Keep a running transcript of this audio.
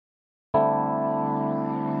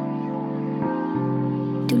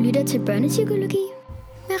Du lytter til Børnepsykologi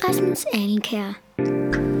med Rasmus Alenkær.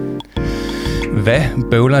 Hvad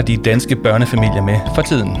bøvler de danske børnefamilier med for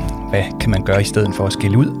tiden? Hvad kan man gøre i stedet for at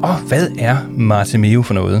skille ud? Og hvad er Martemeo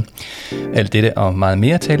for noget? Alt dette og meget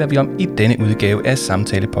mere taler vi om i denne udgave af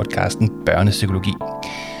samtalepodcasten Børnepsykologi.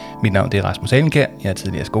 Mit navn er Rasmus Alenkær. Jeg er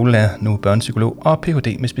tidligere skolelærer, nu børnepsykolog og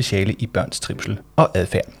Ph.D. med speciale i børns trivsel og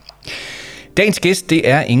adfærd. Dagens gæst, det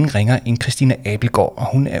er ingen ringer end Christina Abildgaard, og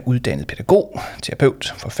hun er uddannet pædagog,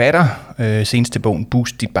 terapeut, forfatter, senest til bogen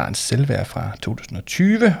Boost dit barns selvværd fra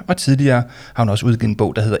 2020, og tidligere har hun også udgivet en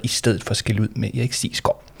bog, der hedder I stedet for skille ud med Erik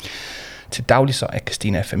Sigsgaard. Til daglig så er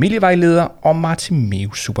Christina familievejleder og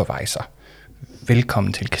Martemeo supervisor.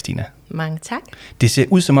 Velkommen til, Christina. Mange tak. Det ser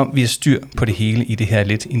ud som om, vi har styr på det hele i det her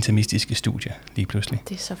lidt intimistiske studie lige pludselig.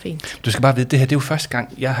 Det er så fint. Du skal bare vide, det her det er jo første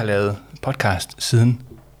gang, jeg har lavet podcast siden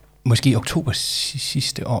måske i oktober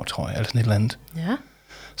sidste år, tror jeg, eller sådan et eller andet. Ja.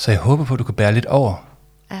 Så jeg håber på, at du kan bære lidt over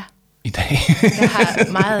i dag. Jeg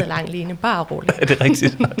har meget lang line, bare roligt. Det er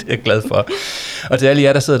rigtigt, og det er jeg glad for. Og til alle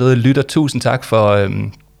jer, der sidder derude og lytter, tusind tak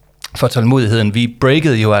for tålmodigheden. Vi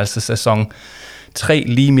breakede jo altså sæson 3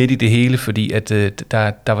 lige midt i det hele, fordi at,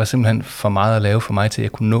 der var simpelthen for meget at lave for mig til, at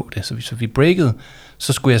jeg kunne nå det. Så vi breakede,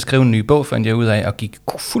 så skulle jeg skrive en ny bog, fandt jeg ud af, og gik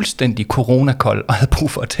fuldstændig coronakold og havde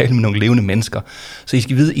brug for at tale med nogle levende mennesker. Så I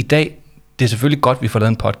skal vide, i dag, det er selvfølgelig godt, vi får lavet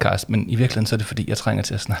en podcast, men i virkeligheden så er det, fordi jeg trænger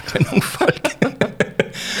til at snakke med nogle folk.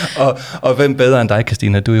 og hvem bedre end dig,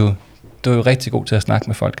 Christina? Du er jo rigtig god til at snakke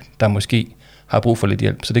med folk, der måske har brug for lidt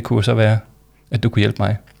hjælp. Så det kunne jo så være, at du kunne hjælpe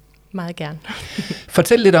mig. Meget gerne.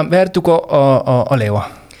 Fortæl lidt om, hvad er det, du går og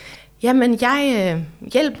laver? Jamen, jeg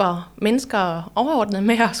hjælper mennesker overordnet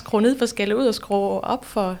med at skrue ned for skælde ud og skrue op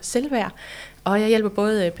for selvværd. Og jeg hjælper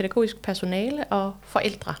både pædagogisk personale og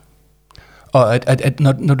forældre. Og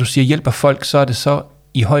når du siger hjælper folk, så er det så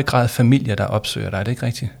i høj grad familier, der opsøger dig, er det ikke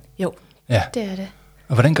rigtigt? Jo, ja. Det er det.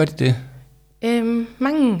 Og hvordan gør de det?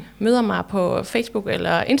 Mange møder mig på Facebook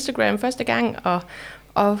eller Instagram første gang,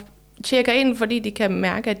 og tjekker ind, fordi de kan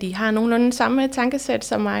mærke, at de har nogenlunde samme tankesæt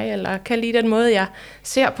som mig, eller kan lide den måde, jeg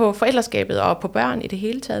ser på forældreskabet og på børn i det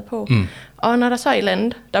hele taget på. Mm. Og når der så er et eller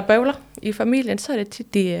andet, der bøvler i familien, så er det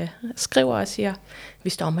tit, de skriver og siger, vi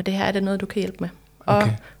står med det her, er det noget, du kan hjælpe med? Okay.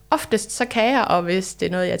 Og oftest så kan jeg, og hvis det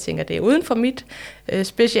er noget, jeg tænker, det er uden for mit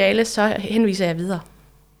speciale, så henviser jeg videre.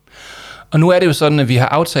 Og nu er det jo sådan, at vi har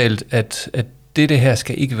aftalt, at det her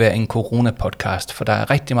skal ikke være en corona-podcast, for der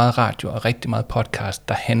er rigtig meget radio og rigtig meget podcast,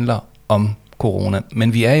 der handler om corona.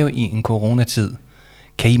 Men vi er jo i en coronatid.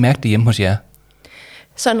 Kan I mærke det hjemme hos jer?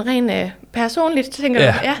 Sådan rent personligt, tænker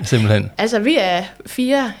du? Ja, simpelthen. Altså, vi er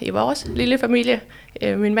 4 i vores lille familie.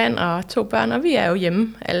 Min mand og 2 børn, og vi er jo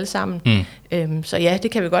hjemme alle sammen. Så ja,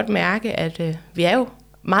 det kan vi godt mærke, at vi er jo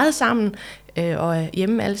meget sammen, og er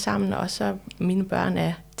hjemme alle sammen. Og så mine børn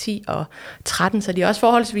er 10 og 13, så de er også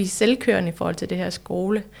forholdsvis selvkørende i forhold til det her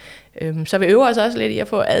skole. Så vi øver os også lidt i at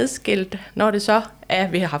få adskilt, når det så er,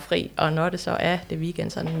 vi har fri, og når det så er det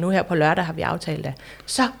weekend. Så nu her på lørdag har vi aftalt, at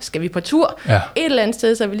så skal vi på tur et eller andet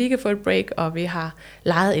sted, så vi lige kan få et break, og vi har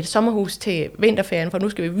lejet et sommerhus til vinterferien, for nu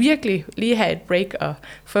skal vi virkelig lige have et break og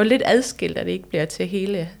få lidt adskilt, at det ikke bliver til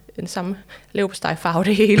hele den samme leverpostejfarve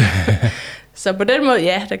det hele. Så på den måde,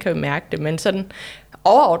 ja, der kan vi mærke det, men sådan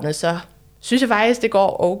overordnet så synes jeg faktisk, det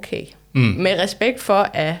går okay. Med respekt for,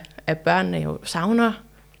 at børnene jo savner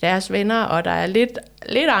deres venner, og der er lidt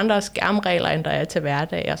andre skærmregler, end der er til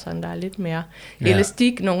hverdag, og sådan, der er lidt mere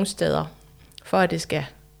elastik nogle steder, for at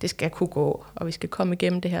det skal kunne gå, og vi skal komme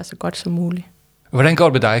igennem det her så godt som muligt. Hvordan går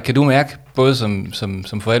det med dig? Kan du mærke, både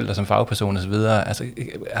som forældre, som fagperson og så videre, altså,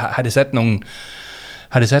 har det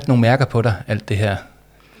sat nogle mærker på dig, alt det her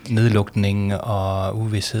nedlukning og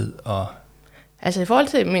uvished og... Altså i forhold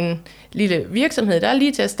til min lille virksomhed, der er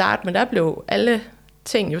lige til at starte, men der blev alle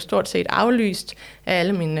ting jo stort set aflyst af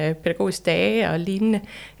alle mine pædagogiske dage og lignende.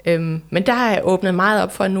 Men der har jeg åbnet meget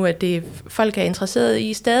op for nu, at folk er interesseret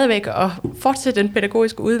i stadigvæk at fortsætte den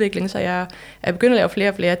pædagogiske udvikling, så jeg er begyndt at lave flere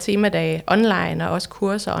og flere temadage online, og også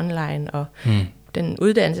kurser online, og den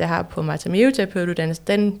uddannelse, jeg har på Martemeo terapeutuddannelse,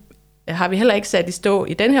 den har vi heller ikke sat i stå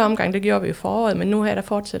i den her omgang, det gjorde vi i foråret, men nu her, der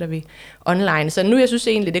fortsætter vi online. Så nu, jeg synes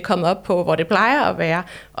egentlig, det er kommet op på, hvor det plejer at være,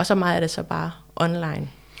 og så meget er det så bare online.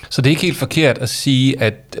 Så det er ikke helt forkert at sige,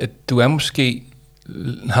 at du er måske,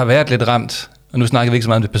 har været lidt ramt, og nu snakker vi ikke så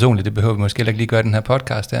meget om det personligt, det behøver vi måske heller ikke lige gøre den her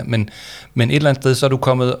podcast her, men et eller andet sted, så er du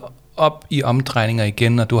kommet op i omdrejninger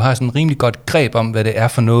igen, og du har sådan en rimelig godt greb om, hvad det er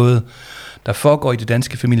for noget, der foregår i de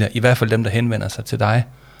danske familier, i hvert fald dem, der henvender sig til dig.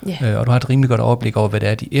 Yeah. Og du har et rimelig godt overblik over, hvad det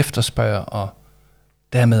er, de efterspørger, og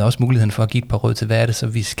dermed også muligheden for at give et par råd til, hvad er det så,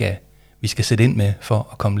 vi skal sætte ind med, for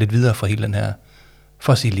at komme lidt videre fra hele den her,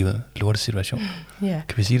 for at sige livet, lortesituation. Yeah.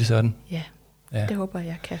 Kan vi sige det sådan? Ja, Ja. Det håber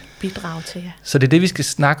jeg kan bidrage til jer. Så det er det, vi skal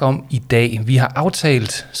snakke om i dag. Vi har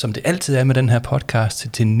aftalt, som det altid er med den her podcast,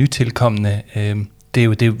 til nytilkommende. Det er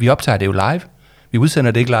jo det, vi optager det jo live. Vi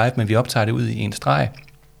udsender det ikke live, men vi optager det ud i en streg.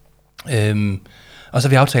 Og så har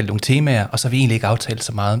vi aftalt nogle temaer, og så har vi egentlig ikke aftalt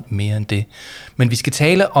så meget mere end det. Men vi skal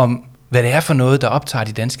tale om, hvad det er for noget, der optager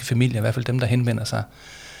de danske familier, i hvert fald dem, der henvender sig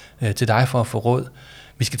til dig for at få råd.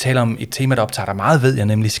 Vi skal tale om et tema, der optager dig meget, ved jeg,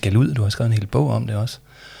 nemlig skal ud. Du har skrevet en hel bog om det også.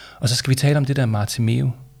 Og så skal vi tale om det der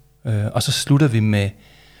Bartimeo. Og så slutter vi med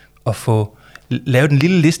at få lavet en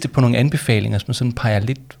lille liste på nogle anbefalinger, som sådan peger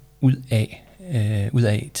lidt ud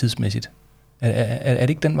af tidsmæssigt. Er det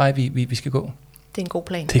ikke den vej, vi skal gå? Det er en god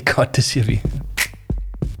plan. Det er godt, det siger vi.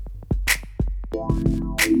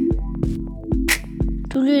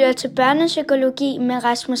 Du lytter til Børnepsykologi med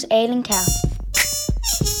Rasmus Alenkær.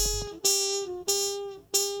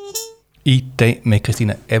 I dag med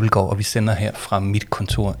Christina Abelgaard, og vi sender her fra mit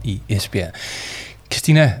kontor i Esbjerg.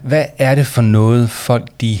 Christina, hvad er det for noget, folk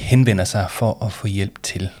de henvender sig for at få hjælp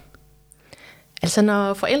til? Altså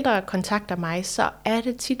når forældre kontakter mig, så er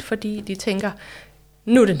det tit, fordi de tænker,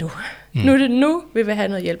 nu er det nu. Nu er det nu, vi vil have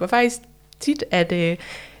noget hjælp. Og faktisk tit er det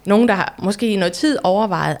nogen, der har måske i noget tid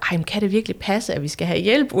overvejet, men kan det virkelig passe, at vi skal have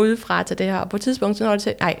hjælp udefra til det her? Og på et tidspunkt, så når det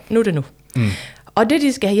til, nu er det nu. Og det,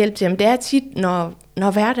 de skal have hjælp til, det er tit,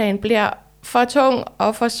 når hverdagen bliver for tung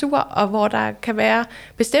og for sur, og hvor der kan være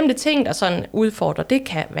bestemte ting, der sådan udfordrer. Det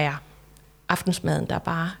kan være aftensmaden, der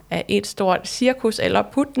bare er et stort cirkus, eller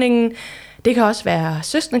putningen. Det kan også være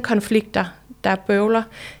søskendekonflikter, der bøvler.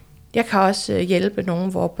 Jeg kan også hjælpe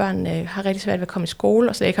nogen, hvor børnene har rigtig svært ved at komme i skole,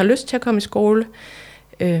 og så ikke har lyst til at komme i skole.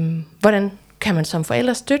 Hvordan kan man som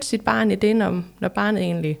forældre støtte sit barn i det, når barnet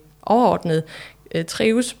egentlig overordnet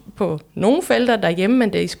trives på nogle felter derhjemme,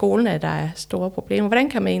 men det er i skolen, at der er store problemer. Hvordan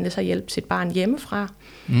kan man egentlig så hjælpe sit barn hjemmefra?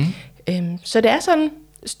 Så det er sådan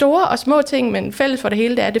store og små ting, men fælles for det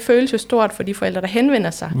hele, det føles jo stort for de forældre, der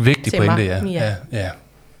henvender sig vigtig til pointe, mig. Ja.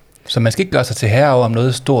 Så man skal ikke gøre sig til herre over, om noget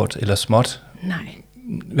er stort eller småt. Nej.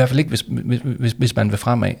 I hvert fald ikke, hvis man vil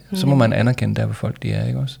fremad. Så må man anerkende der, hvor folk de er,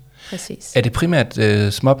 ikke også? Præcis. Er det primært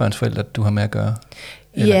småbørnsforældre, du har med at gøre?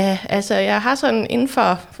 Eller? Ja, altså jeg har sådan inden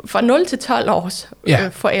for 0 til 12 års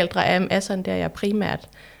forældre er sådan der, jeg primært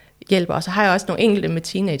hjælper. Og så har jeg også nogle enkelte med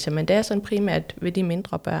teenager, men det er sådan primært ved de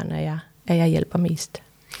mindre børn, at jeg hjælper mest.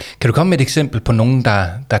 Kan du komme med et eksempel på nogen,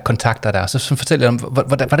 der kontakter dig, så fortæl om,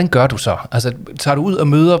 hvordan gør du så? Altså, tager du ud og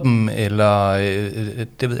møder dem, eller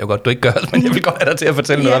det ved jeg godt, du ikke gør, men jeg vil godt have dig til at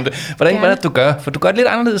fortælle noget om det. Hvordan er det, du gør? For du gør det lidt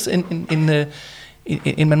anderledes,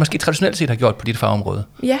 end man måske traditionelt set har gjort på dit fagområde.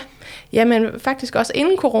 Ja, men faktisk også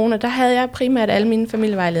inden corona, der havde jeg primært alle mine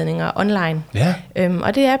familievejledninger online. Ja.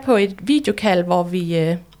 Og det er på et videokald,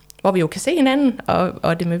 hvor vi jo kan se hinanden,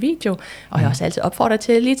 og det med video. Og jeg også altid opfordrer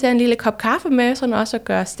til at lige tage en lille kop kaffe med, sådan også at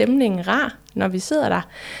gøre stemningen rar, når vi sidder der.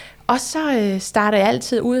 Og så starter jeg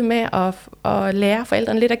altid ud med at lære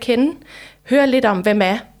forældrene lidt at kende. Høre lidt om, hvem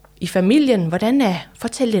er i familien.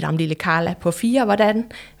 Fortæl lidt om lille Carla på 4. Hvad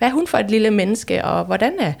er hun for et lille menneske? Og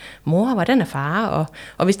hvordan er mor, og hvordan er far?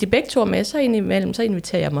 Og hvis de begge to er med, så indimellem, så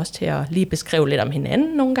inviterer jeg dem også til at lige beskrive lidt om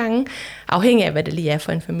hinanden nogle gange. Afhængig af, hvad det lige er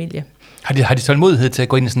for en familie. Har de tålmodighed til at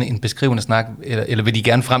gå ind i sådan en beskrivende snak, eller vil de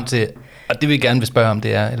gerne frem til, og det vil jeg gerne vil spørge om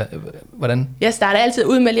det er, eller hvordan? Jeg starter altid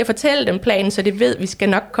ud med lige at fortælle dem planen, så de ved, at vi skal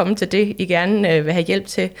nok komme til det, I gerne vil have hjælp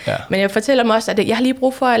til. Ja. Men jeg fortæller dem også, at jeg har lige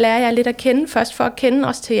brug for at lære jer lidt at kende, først for at kende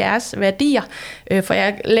os til jeres værdier, for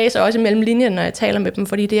jeg læser også imellem linjerne, når jeg taler med dem,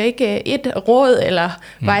 fordi det er ikke et råd eller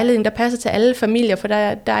vejledning, der passer til alle familier, for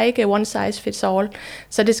der er ikke one size fits all.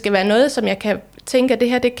 Så det skal være noget, som jeg kan tænke, at det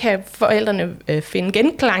her, det kan forældrene finde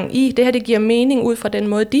genklang i. Det her, det giver mening ud fra den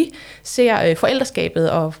måde, de ser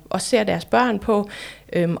forældreskabet og ser deres børn på.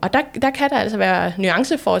 Og der kan der altså være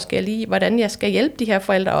nuanceforskel i, hvordan jeg skal hjælpe de her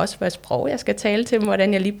forældre, også hvad sprog jeg skal tale til dem,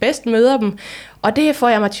 hvordan jeg lige bedst møder dem. Og det får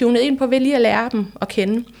jeg mig tunet ind på ved lige at lære dem at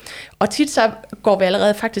kende. Og tit så går vi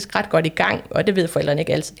allerede faktisk ret godt i gang, og det ved forældrene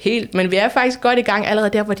ikke altid helt, men vi er faktisk godt i gang allerede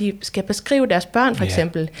der, hvor de skal beskrive deres børn for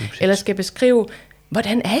eksempel, eller skal beskrive,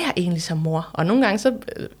 hvordan er jeg egentlig som mor? Og nogle gange så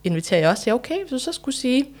inviterer jeg også til, okay, hvis du så skulle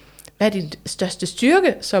sige, hvad er din største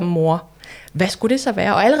styrke som mor? Hvad skulle det så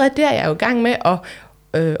være? Og allerede der er jeg jo i gang med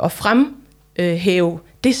at fremhæve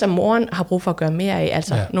det, som moren har brug for at gøre mere af.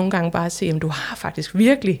 Altså nogle gange bare at se, at du har faktisk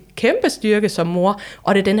virkelig kæmpe styrke som mor,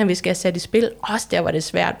 og det er den her, vi skal have sat i spil. Også der, hvor det er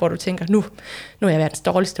svært, hvor du tænker, nu er jeg verdens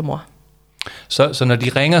dårligste mor. Så når de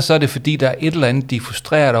ringer, så er det fordi, der er et eller andet, de er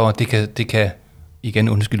frustreret over. Det kan igen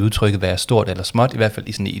undskyld udtrykket, være stort eller småt, i hvert fald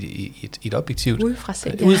i et objektivt.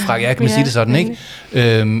 Udefra, kan man sige det sådan,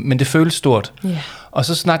 ikke? Men det føles stort. Ja. Og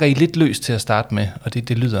så snakker I lidt løst til at starte med, og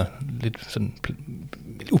det lyder lidt sådan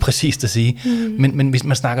upræcist at sige. Men hvis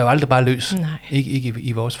man snakker jo aldrig bare løs. Nej. Ikke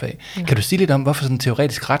i vores fag. Nej. Kan du sige lidt om, hvorfor sådan en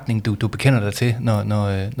teoretisk retning, du bekender dig til,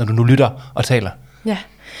 når du nu lytter og taler? Ja.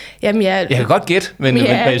 Jamen, jeg kan godt gætte, men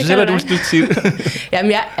jeg synes heller, du siger.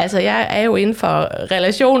 Jamen, jeg er jo inden for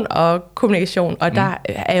relation og kommunikation, og der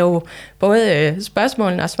er jo både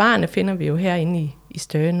spørgsmålene og svarene finder vi jo herinde i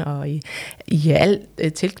Stern og i al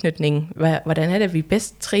tilknytning. Hvordan er det, vi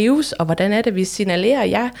bedst trives, og hvordan er det, vi signalerer,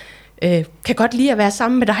 jeg kan godt lide at være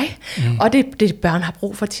sammen med dig. Og det børn har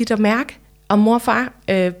brug for tit at mærke, om mor og far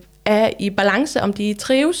er i balance, om de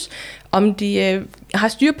trives, om de har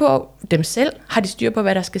styr på dem selv, har de styr på,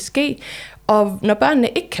 hvad der skal ske. Og når børnene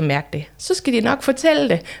ikke kan mærke det, så skal de nok fortælle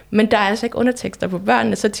det. Men der er altså ikke undertekster på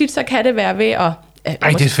børnene, så tit så kan det være ved at...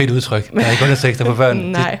 Nej, det er et fedt udtryk. Der er ikke undertekster på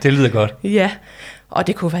børnene. det lyder godt. Ja, og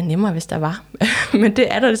det kunne være nemmere, hvis der var. Men det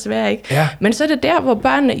er der desværre ikke. Ja. Men så er det der, hvor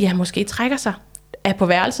børnene måske trækker sig af på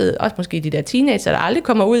værelset, også måske de der teenager, der aldrig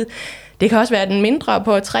kommer ud. Det kan også være den mindre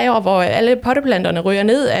på 3 år, hvor alle potteplanterne ryger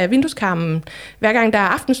ned af vindueskarmen. Hver gang der er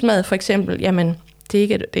aftensmad, for eksempel, jamen, det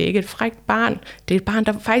er ikke et frækt barn. Det er et barn,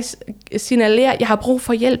 der faktisk signalerer, jeg har brug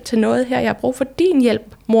for hjælp til noget her. Jeg har brug for din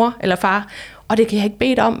hjælp, mor eller far. Og det kan jeg ikke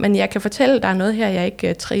bede dig om, men jeg kan fortælle, der er noget her, jeg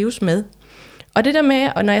ikke trives med. Og det der med,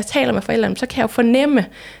 og når jeg taler med forældrene, så kan jeg jo fornemme,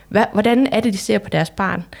 hvordan er det, de ser på deres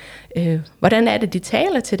barn. Hvordan er det, de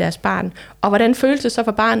taler til deres barn. Og hvordan føles det så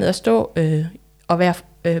for barnet at stå og være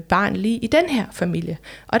barn lige i den her familie.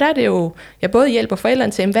 Og der er det jo, jeg både hjælper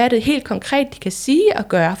forældrene til, hvad er det helt konkret, de kan sige og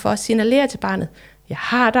gøre for at signalere til barnet, jeg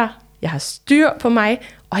har dig, jeg har styr på mig,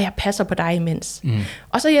 og jeg passer på dig imens.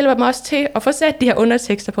 Og så hjælper dem også til at få sat de her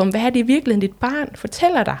undertekster på, hvad er det i virkeligheden, dit barn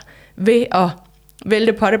fortæller dig, ved at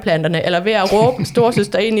vælte potteplanterne, eller ved at råbe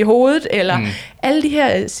storesøster ind i hovedet, eller alle de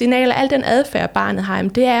her signaler, al den adfærd, barnet har,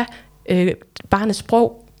 det er barnets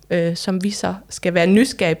sprog, som vi så skal være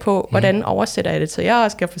nysgerrige på, hvordan oversætter jeg det, så jeg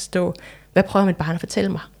også skal forstå, hvad prøver mit barn at fortælle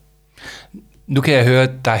mig. Nu kan jeg høre,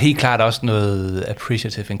 der er helt klart også noget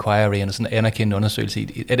appreciative inquiry, og sådan en anerkendende undersøgelse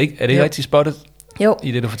i. Er det ikke rigtig spottet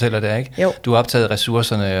i det, du fortæller der, ikke? Jo. Du har optaget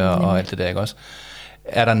ressourcerne og alt det der, ikke også?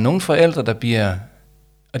 Er der nogle forældre, der bliver,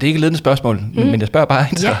 og det er ikke et ledende spørgsmål, men jeg spørger bare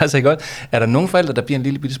interesse, ikke godt? Er der nogle forældre, der bliver en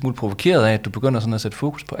lille bitte smule provokeret af, at du begynder sådan at sætte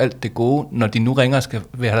fokus på alt det gode, når de nu ringer og skal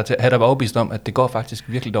have dig overbevist om, at det går faktisk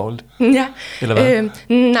virkelig dårligt? Ja. Eller hvad?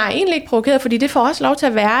 Nej, egentlig ikke provokeret, fordi det får også lov til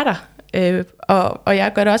at være der. Og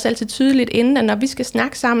jeg gør det også altid tydeligt inden, at når vi skal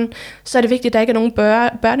snakke sammen, så er det vigtigt, at der ikke er nogen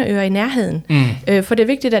børneører i nærheden. For det er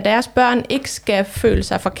vigtigt, at deres børn ikke skal føle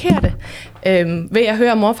sig forkerte. Ved at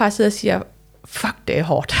høre mor og far sidde og sige, fuck, det er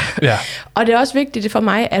hårdt. Ja. Og det er også vigtigt for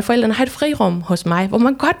mig, at forældrene har et frirum hos mig, hvor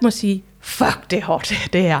man godt må sige, fuck, det er hårdt,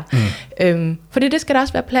 det her. Fordi det skal der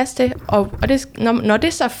også være plads til. Og det, når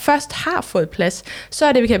det så først har fået plads, så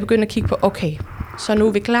er det, vi kan begynde at kigge på, okay, så nu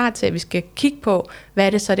er vi klar til, at vi skal kigge på, hvad er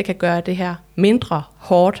det så, det kan gøre det her mindre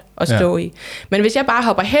hårdt at stå i. Men hvis jeg bare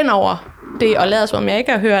hopper hen over det, og lader som om jeg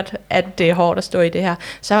ikke har hørt, at det er hårdt at stå i det her,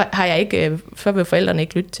 så vil forældrene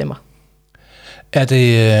ikke lytte til mig. Er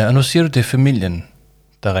det, og nu siger du, det er familien,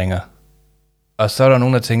 der ringer. Og så er der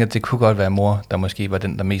nogen, der tænker, at det kunne godt være mor, der måske var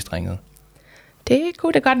den, der mest ringede. Det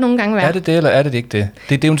kunne det godt nogle gange være. Er det det, eller er det ikke det?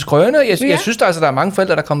 Det er jo en skrøne. Jeg synes der er mange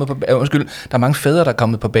forældre, der er kommet på der er mange fædre, der er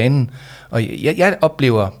kommet på banen. Og jeg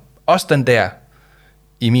oplever også den der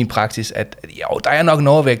i min praksis, at jo, der er nok en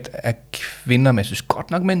overvægt af kvinder, men jeg synes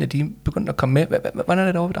godt nok mænd, at de er begyndt at komme med. Hvordan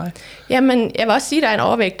er det over ved dig? Jamen, jeg vil også sige, at der er en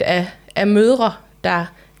overvægt af mødre, der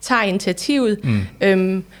tager initiativet.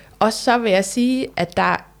 Og så vil jeg sige, at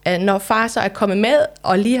når far så er kommet med,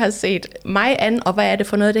 og lige har set mig an, og hvad er det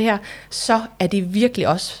for noget af det her, så er de virkelig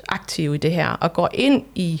også aktive i det her, og går ind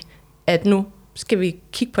i, at nu skal vi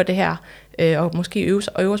kigge på det her, og måske øve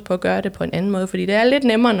os på at gøre det på en anden måde, fordi det er lidt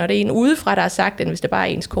nemmere, når det er en udefra, der har sagt, end hvis det bare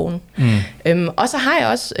er ens kone. Og så har jeg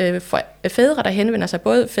også fædre, der henvender sig,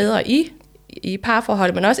 både fædre i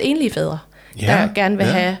parforhold, men også enlige fædre, der gerne vil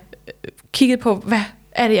have kigget på, hvad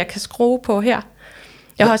er det, jeg kan skrue på her.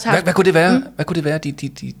 Jeg har også haft, hvad kunne det være? Hvad kunne det være,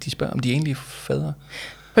 de spørger om de egentlige fædre?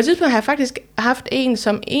 På et tidspunkt har jeg faktisk haft en,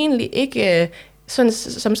 som egentlig ikke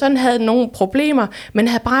som sådan havde nogle problemer, men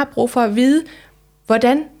havde bare brug for at vide,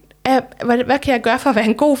 hvad kan jeg gøre for at være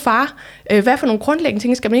en god far? Hvad for nogle grundlæggende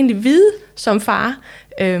ting skal man egentlig vide som far?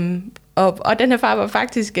 Og den her far var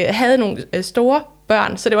faktisk havde nogle store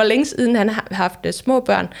børn, så det var længe siden, han har haft små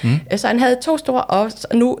børn. Så han havde 2 store, og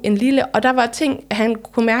nu en lille, og der var ting, han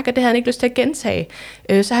kunne mærke, at det havde han ikke lyst til at gentage.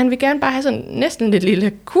 Så han ville gerne bare have sådan næsten et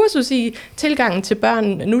lille kursus i tilgangen til børn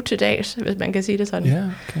nu til dags, hvis man kan sige det sådan. Yeah,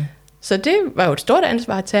 okay. Så det var jo et stort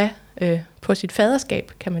ansvar at tage på sit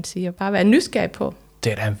faderskab, kan man sige, og bare være nysgerrig på.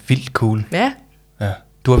 Det er da vildt cool. Ja.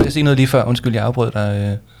 Du har ved at sige noget lige før, undskyld, jeg afbrød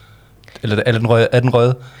dig. Eller er den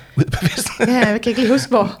røde ud på bevidsten? Ja, jeg kan ikke lige huske,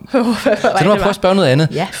 hvor så nu må jeg prøve at spørge noget andet.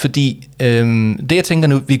 Ja. Fordi det, jeg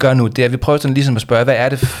tænker, vi gør nu, det er, at vi prøver sådan ligesom at spørge, hvad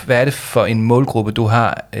er det for en målgruppe, du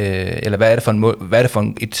har, eller hvad er det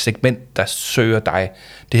for et segment, der søger dig?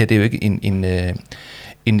 Det her, det er jo ikke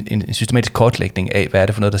en systematisk kortlægning af, hvad er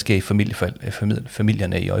det for noget, der sker i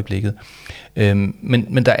familierne i øjeblikket.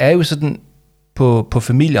 Men der er jo sådan på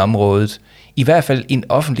familieområdet, i hvert fald en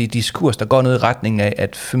offentlig diskurs, der går noget i retningen af,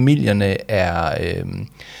 at familierne er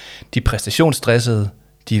de er præstationsstressede,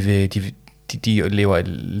 de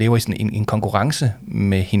lever i sådan en konkurrence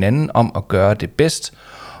med hinanden om at gøre det bedst,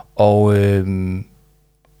 og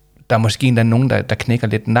der er måske endda nogen, der knækker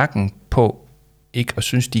lidt nakken på ikke at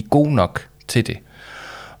synes, de er gode nok til det.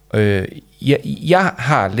 Jeg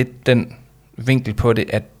har lidt den vinkel på det,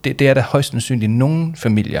 at det er der højst sandsynligt nogle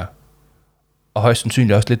familier, og højst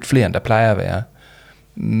sandsynligt også lidt flere, end der plejer at være.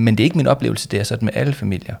 Men det er ikke min oplevelse, det er sådan med alle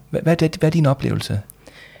familier. Hvad er din oplevelse?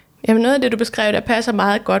 Jamen noget af det, du beskrev, der passer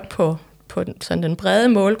meget godt på sådan den brede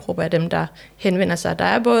målgruppe af dem, der henvender sig. Der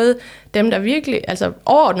er både dem, der virkelig, altså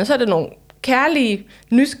overordnet, så er det nogle kærlige,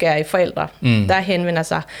 nysgerrige forældre, der henvender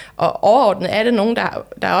sig. Og overordnet er det nogen,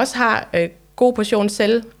 der også har god portion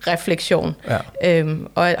selvreflektion,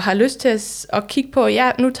 og har lyst til at kigge på,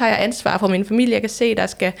 nu tager jeg ansvar for min familie, jeg kan se, der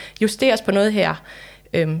skal justeres på noget her.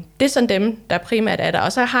 Det er sådan dem, der primært er der.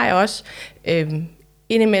 Og så har jeg også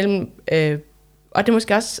indimellem, og det er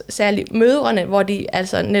måske også særligt mødrene, hvor de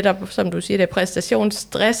altså netop, som du siger, det er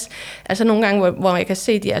præstationsstress, altså nogle gange, hvor jeg kan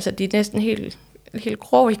se, de er næsten helt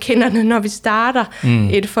grå i kinderne, når vi starter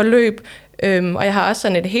et forløb. Og jeg har også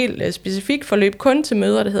sådan et helt specifikt forløb kun til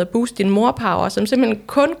mødre, der hedder Boost Din Morpower, som simpelthen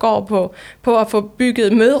kun går på at få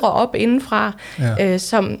bygget mødre op indenfra,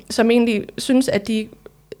 som egentlig synes, at de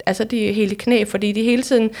er helt i knæ, fordi de hele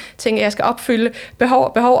tiden tænker, at jeg skal opfylde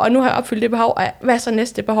behov, og nu har jeg opfyldt det behov, og hvad er så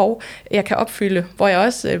næste behov, jeg kan opfylde? Hvor jeg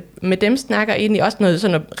også med dem snakker egentlig også noget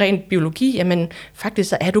sådan noget rent biologi, jamen faktisk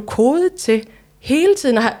så er du kodet til hele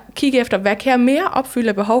tiden at kigge efter, hvad kan jeg mere opfylde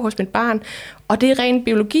af behov hos mit barn? Og det er ren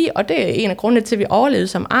biologi, og det er en af grundene til, at vi overlevede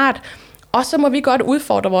som art. Og så må vi godt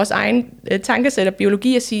udfordre vores egen tankesæt og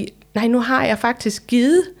biologi og sige, nej, nu har jeg faktisk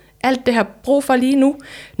givet alt det, jeg har brug for lige nu.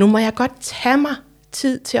 Nu må jeg godt tage mig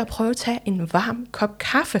tid til at prøve at tage en varm kop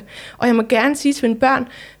kaffe. Og jeg må gerne sige til mine børn,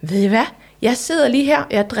 ved I hvad? Jeg sidder lige her,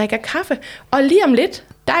 jeg drikker kaffe, og lige om lidt,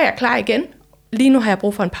 der er jeg klar igen. Lige nu har jeg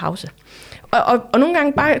brug for en pause. Og nogle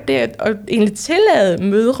gange bare det at egentlig tillade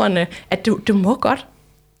mødrene, at du må godt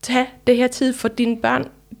tage det her tid, for dine børn,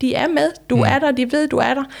 de er med, du er der, de ved, du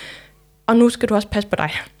er der, og nu skal du også passe på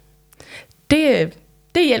dig.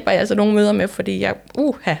 Det hjælper jeg altså nogle mødre med, fordi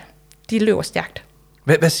de løber stærkt.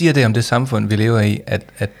 Hvad siger det om det samfund, vi lever i,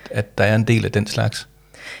 at der er en del af den slags?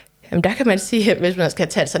 Jamen der kan man sige, at hvis man skal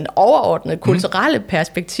tage sådan et overordnet kulturelle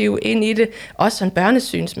perspektiv ind i det, også sådan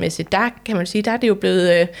børnesynsmæssigt, der kan man sige, der er det jo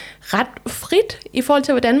blevet ret frit i forhold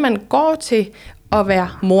til, hvordan man går til at være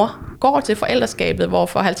mor, går til forældreskabet, hvor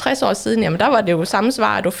for 50 år siden, jamen der var det jo samme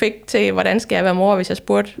svar, du fik til, hvordan skal jeg være mor, hvis jeg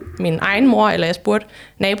spurgte min egen mor, eller jeg spurgte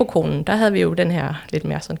nabokonen. Der havde vi jo den her lidt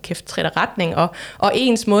mere sådan kæft-træt-retning, og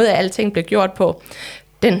ens måde, at alting blev gjort på,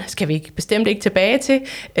 den skal vi bestemt ikke tilbage til.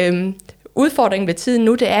 Udfordringen ved tiden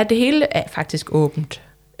nu, det er, at det hele er faktisk åbent.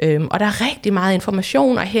 Og der er rigtig meget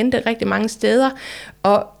information at hente rigtig mange steder.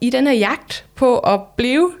 Og i den her jagt på at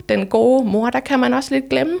blive den gode mor, der kan man også lidt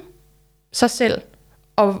glemme sig selv.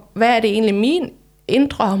 Og hvad er det egentlig min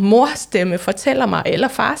indre morstemme fortæller mig, eller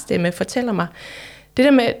farstemme fortæller mig? Det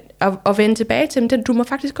der med at vende tilbage til dem, du må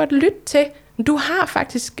faktisk godt lytte til. Du har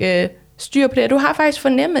faktisk styr på det, du har faktisk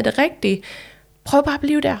fornemmet det rigtige. Prøv bare at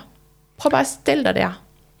blive der. Prøv bare at stille dig der.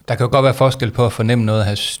 Der kan jo godt være forskel på at fornemme noget og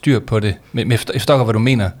have styr på det. Jeg forstår, hvad du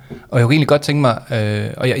mener. Og jeg kunne egentlig godt tænke mig,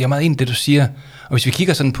 og jeg er meget enig i det, du siger. Og hvis vi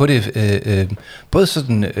kigger sådan på det, både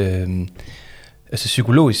sådan altså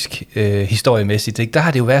psykologisk historiemæssigt, ikke? Der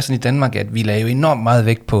har det jo været sådan i Danmark, at vi lagde jo enormt meget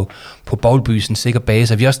vægt på Bovlby, en sikker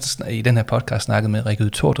base. Vi også i den her podcast snakket med Rikke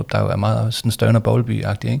Tordrup, der jo er meget sådan Støjner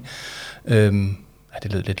Bovlby-agtig, ikke?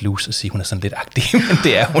 Det lød lidt loose at sige, hun er sådan lidt agtig, men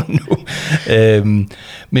det er hun nu.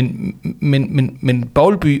 Men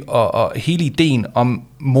Bovlby og hele ideen om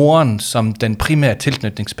moren som den primære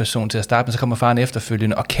tilknytningsperson til at starte med, så kommer faren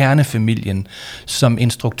efterfølgende, og kernefamilien som en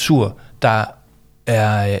struktur, der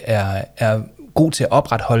er god til at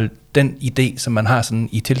opretholde den idé, som man har sådan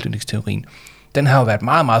i tilknytningsteorien. Den har jo været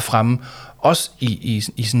meget, meget fremme, også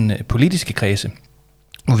i sådan politiske kredse,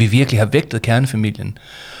 hvor vi virkelig har vægtet kernefamilien.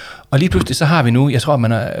 Og lige pludselig så har vi nu, jeg tror,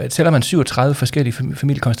 tæller man 37 forskellige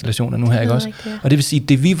familiekonstellationer nu her, ikke også? Rigtigt, ja. Og det vil sige,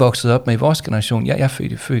 det vi voksede op med i vores generation, jeg er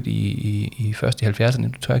født i først i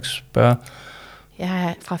 70'erne, du tør ikke spørge, Jeg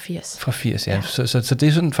er fra 80. Fra 80, ja. Så det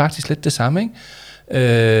er sådan faktisk lidt det samme, ikke?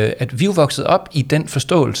 At vi er vokset op i den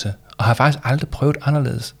forståelse, og har faktisk aldrig prøvet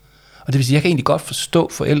anderledes. Og det vil sige, jeg kan egentlig godt forstå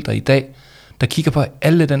forældre i dag, der kigger på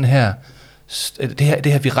alle det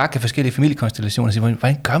her virak af forskellige familiekonstellationer, og siger,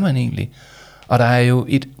 hvordan gør man egentlig? Og der er jo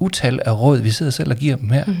et utal af råd, vi sidder selv og giver dem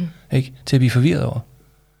her, ikke? Til at blive forvirret over.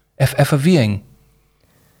 Er forvirring,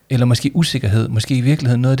 eller måske usikkerhed, måske i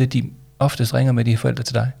virkeligheden noget af det, de oftest ringer med de her forældre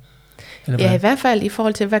til dig? Ja, i hvert fald i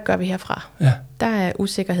forhold til, hvad gør vi herfra? Ja. Der er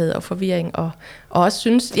usikkerhed og forvirring, og også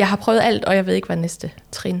synes, jeg har prøvet alt, og jeg ved ikke, hvad næste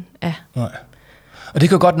trin er. Nej. Og det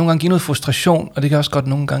kan jo godt nogle gange give noget frustration, og det kan også godt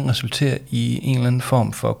nogle gange resultere i en eller anden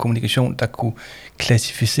form for kommunikation, der kunne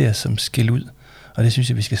klassificeres som skæld ud. Og det synes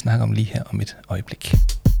jeg, vi skal snakke om lige her om et øjeblik.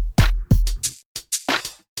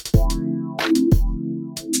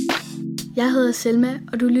 Jeg hedder Selma,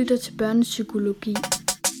 og du lytter til Børnepsykologi.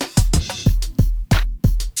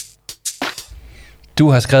 Du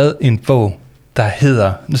har skrevet en bog, der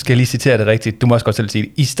hedder, nu skal jeg lige citere det rigtigt, du må også godt selv sige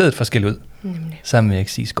det, I stedet for skæld ud, sammen med Erik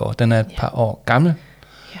Sigsgaard. Den er et par år gammel.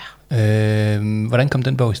 Ja. Hvordan kom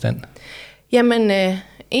den bog i stand? Jamen,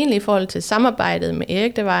 egentlig i forhold til samarbejdet med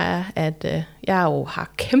Erik, det var, at jeg jo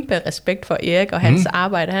har kæmpe respekt for Erik og hans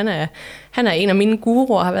arbejde. Han er en af mine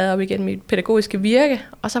guruer og har været op igennem mit pædagogiske virke.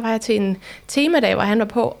 Og så var jeg til en temadag, hvor han var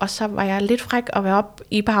på, og så var jeg lidt fræk at være op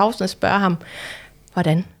i pausen og spørge ham,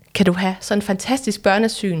 hvordan kan du have sådan en fantastisk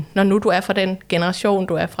børnesyn, når nu du er fra den generation,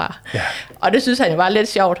 du er fra? Ja. Og det synes han jo var lidt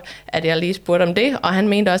sjovt, at jeg lige spurgte om det, og han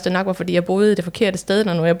mente også, det nok var, fordi jeg boede det forkerte sted,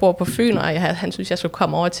 når nu jeg bor på Fyn, og han synes, jeg skulle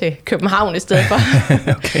komme over til København i stedet for.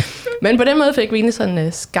 Okay. Men på den måde fik vi egentlig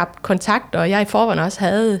sådan skabt kontakt, og jeg i forvejen også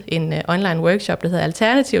havde en online workshop, der hedder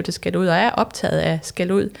Alternativ til skæld ud, og er optaget af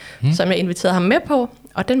skæld ud, som jeg inviterede ham med på.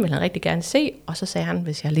 Og den ville han rigtig gerne se, og så sagde han,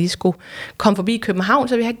 hvis jeg lige skulle komme forbi København,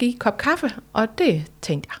 så ville jeg give en kop kaffe. Og det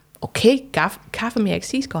tænkte jeg, okay, kaffe med Erik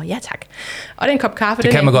Sigsgaard, ja tak. Og den kop kaffe...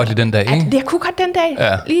 Det kan man godt lide den dag, ikke? Jeg kunne godt den dag,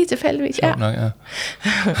 ja. Lige tilfældigvis, ja. Nok, ja.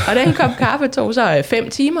 Og den kop kaffe tog så 5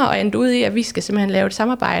 timer, og endte ud i, at vi skal simpelthen lave et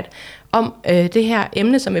samarbejde om det her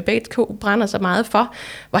emne, som vi begge to brænder så meget for,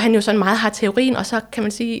 hvor han jo sådan meget har teorien, og så kan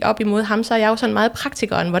man sige, op imod ham, så er jeg jo sådan meget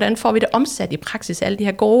praktikeren. Hvordan får vi det omsat i praksis, alle de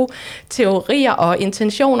her gode teorier og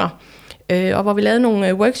intentioner? Og hvor vi lavede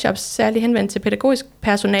nogle workshops, særligt henvendt til pædagogisk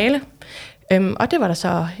personale. Og det var der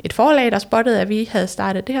så et forlag, der spottede, at vi havde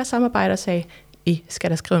startet det her samarbejde og sagde, I skal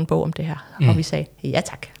da skrive en bog om det her. Og vi sagde, ja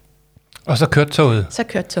tak. Og så kørte toget? Så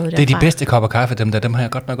kørte toget derfra. Det er de bedste kopper kaffe, dem har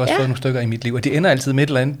jeg godt nok også fået nogle stykker i mit liv, og de ender altid med et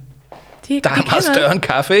eller andet. Der er meget større end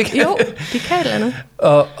kaffe, ikke? Jo, de kan et eller andet.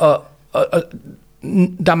 Og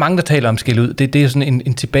der er mange, der taler om skæld ud. Det er sådan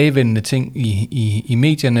en tilbagevendende ting i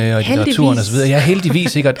medierne og i litteraturen og så videre. Ja,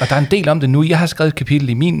 heldigvis, ikke? Og der er en del om det nu. Jeg har skrevet et kapitel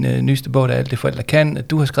i min nyeste bog, der er alt det forældre kan.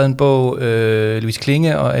 Du har skrevet en bog, Louise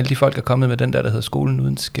Klinge, og alle de folk er kommet med den der hedder Skolen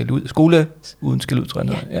uden skæld ud. Skole uden skæld ud, tror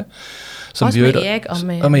jeg. Ja. Som også med Erik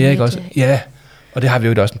og med Erik også. Ja, og det har vi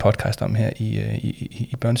jo også en podcast om her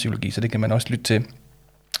i børnepsykologi, så det kan man også lytte til.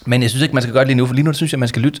 Men jeg synes ikke, man skal gøre det lige nu, for lige nu synes jeg, man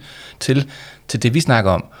skal lytte til det, vi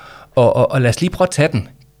snakker om. Og lad os lige prøve at tage den.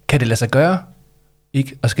 Kan det lade sig gøre,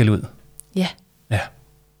 ikke at skælde ud? Ja.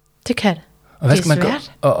 Det kan det. Og hvad skal man gøre?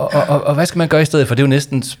 Og hvad skal man gøre i stedet for? Det er jo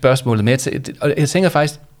næsten spørgsmålet med. Og jeg tænker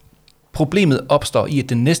faktisk, problemet opstår i, at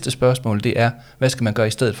det næste spørgsmål, det er, hvad skal man gøre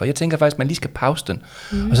i stedet for? Jeg tænker faktisk, at man lige skal pause den,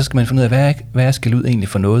 og så skal man finde ud af, hvad er skæld ud egentlig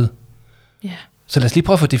for noget? Ja. Så lad os lige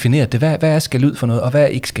prøve at få defineret det. Hvad er skæld ud for noget, og hvad er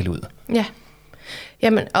ikke skæld ud? Ja.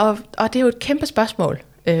 Jamen, og det er jo et kæmpe spørgsmål.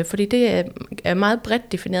 Fordi det er meget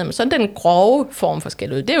bredt defineret, men sådan den grove form for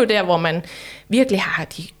skæld ud, det er jo der, hvor man virkelig har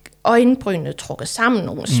de øjenbrynene trukket sammen,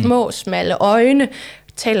 nogle små, smalle øjne,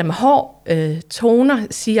 taler med hård toner,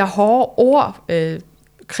 siger hårde ord,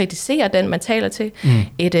 kritiserer den, man taler til,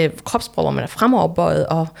 et kropssprog, hvor man er fremoverbøjet,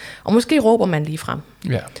 og måske råber man lige frem. Ja.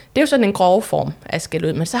 Det er jo sådan en grove form af skæld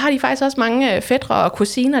ud, men så har de faktisk også mange fætre og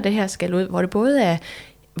kusiner, det her skæld ud, hvor det både er,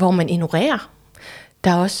 hvor man ignorerer.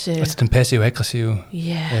 Der er også... altså den passive-aggressive.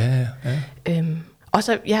 Ja. Og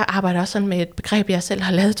så, jeg arbejder også sådan med et begreb, jeg selv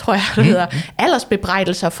har lavet, tror jeg, der hedder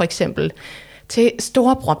aldersbebrejdelser, for eksempel. Til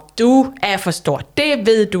storebror, du er for stor, det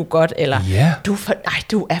ved du godt, eller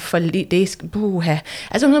du er for lille, det er buha.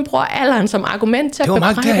 Altså man bruger alderen som argument til at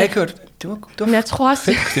bebrejde. Det har jeg ikke hørt. Det var jeg tror også,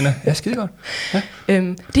 fedt, Christina. Ja, skide godt. Ja.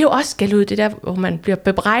 Det er jo også skæld ud, det der, hvor man bliver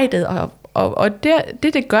bebrejdet, og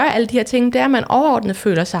det gør alle de her ting, det er, at man overordnet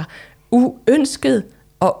føler sig uønsket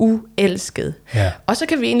og uelsket. Ja. Og så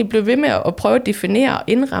kan vi egentlig blive ved med at prøve at definere og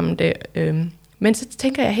indramme det. Men så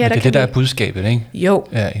tænker jeg her, men det er det, der er budskabet, ikke? Jo.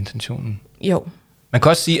 Ja, intentionen. Jo. Man kan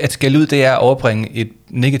også sige, at skæld ud, det er at overbringe et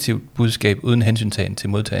negativt budskab uden hensyntagen til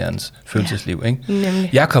modtagerens følelsesliv. Ikke? Nemlig.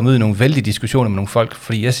 Jeg er kommet ud i nogle vældige diskussioner med nogle folk,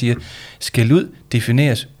 fordi jeg siger, skæld ud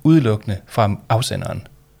defineres udelukkende fra afsenderen.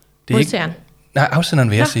 Det er modtageren? Ikke, nej, afsenderen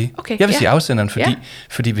vil jeg sige. Okay, jeg vil sige afsenderen,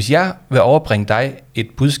 fordi hvis jeg vil overbringe dig et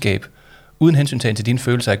budskab, uden hensyntagen til dine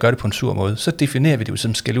følelser, og jeg gør det på en sur måde, så definerer vi det jo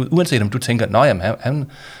som skæld ud, uanset om du tænker, nå jamen, han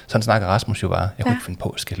sådan snakker Rasmus jo bare. Jeg kunne ikke finde på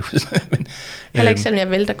at skælde ud. Men, heller ikke selvom jeg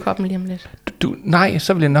vælter koppen lige om lidt. Nej,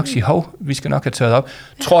 så vil jeg nok sige, hov, vi skal nok have tørret op,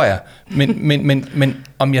 tror jeg. Men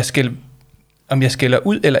om jeg skælder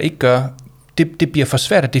ud eller ikke gør, det bliver for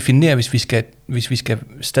svært at definere, hvis vi skal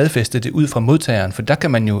stadfæste det ud fra modtageren, for der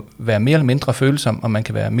kan man jo være mere eller mindre følsom, og man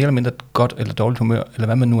kan være mere eller mindre godt eller dårligt humør, eller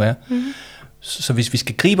hvad man nu er. Mm-hmm. Så hvis vi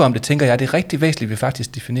skal gribe om det, tænker jeg, det er rigtig væsentligt, at vi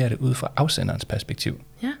faktisk definerer det ud fra afsenderens perspektiv.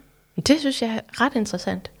 Ja, det synes jeg er ret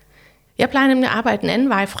interessant. Jeg plejer nemlig at arbejde den anden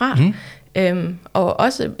vej fra, og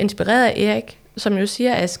også inspireret af Erik, som jo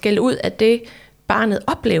siger, at skælde ud af det, barnet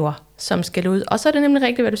oplever som skælde ud. Og så er det nemlig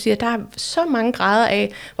rigtigt, hvad du siger, der er så mange grader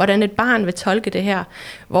af, hvordan et barn vil tolke det her,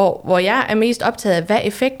 hvor jeg er mest optaget af, hvad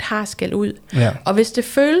effekt har skælde ud. Ja. Og hvis det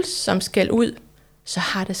føles som skælde ud, så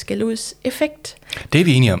har det skælde uds effekt. Det er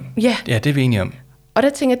vi enige om. Ja, det er vi enige om. Og der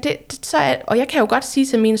tænker jeg, og jeg kan jo godt sige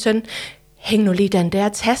til min søn, hæng nu lige den der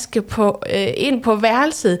taske ind på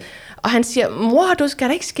værelset. Og han siger, mor, du skal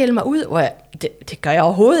da ikke skælde mig ud. Det gør jeg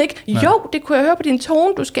overhovedet ikke. Nej. Jo, det kunne jeg høre på din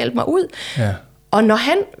tone, du skældte mig ud. Ja. Og når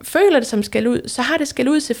han føler det som skæld ud, så har det skæld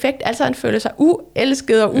uds effekt. Altså han føler sig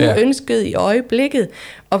uelsket og uønsket i øjeblikket.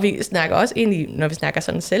 Og vi snakker også egentlig, når vi snakker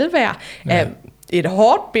sådan selvværd, et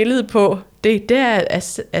hårdt billede på det er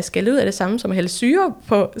at skælde ud af det samme som at hælde syre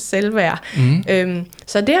på selvværd.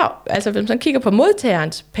 Så der, altså hvis man kigger på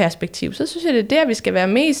modtagerens perspektiv, så synes jeg, det er der, vi skal være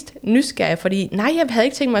mest nysgerrige, fordi nej, jeg havde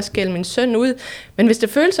ikke tænkt mig at skælde min søn ud, men hvis det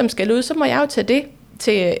føles som skælde ud, så må jeg jo tage det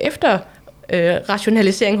til efter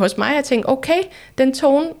rationalisering hos mig, og tænke, okay, den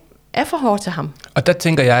tone er for hård til ham. Og der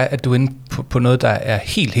tænker jeg, at du er inde på noget, der er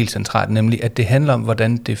helt, helt centralt, nemlig at det handler om,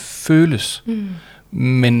 hvordan det føles.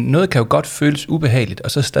 Men noget kan jo godt føles ubehageligt,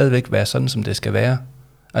 og så stadigvæk være sådan, som det skal være.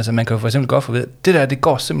 Altså man kan jo for eksempel godt få ved, det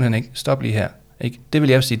går simpelthen ikke, stop lige her. Ikke? Det vil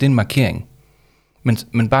jeg jo sige, det er en markering.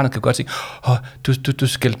 Men barnet kan godt sige, du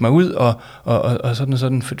skældte mig ud, og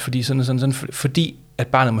sådan, fordi at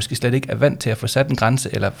barnet måske slet ikke er vant til at få sat en grænse,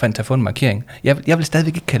 eller til at få en markering. Jeg vil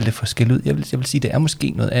stadigvæk ikke kalde det for skæld ud. Jeg vil sige, det er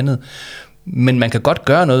måske noget andet. Men man kan godt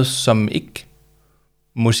gøre noget, som ikke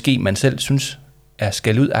måske man selv synes er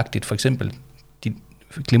skæld ud-agtigt, for eksempel dit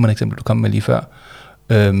glimrende eksempel, du kom med lige før,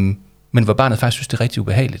 men hvor barnet faktisk synes, det er rigtig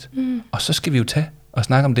ubehageligt. Og så skal vi jo tage og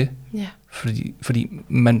snakke om det. Yeah. Fordi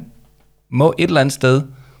man må et eller andet sted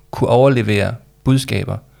kunne overlevere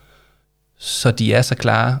budskaber, så de er så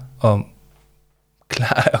klare og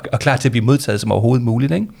klar til at blive modtaget som overhovedet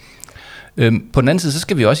muligt. Ikke? På den anden side, så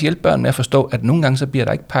skal vi også hjælpe børn med at forstå, at nogle gange så bliver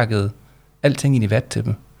der ikke pakket alting ind i vat til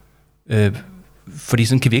dem. Fordi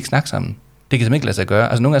sådan kan vi ikke snakke sammen. Det kan simpelthen ikke lade sig gøre.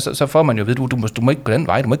 Altså nogle gange, så får man jo ved, du må ikke gå den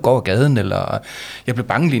vej, du må ikke gå over gaden, eller jeg bliver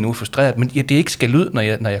bange lige nu, frustreret. Men det er ikke skæld ud,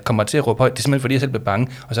 når jeg kommer til at råbe højt. Det er simpelthen fordi, jeg selv bliver bange,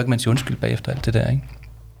 og så kan man sige undskyld bagefter alt det der. Ikke?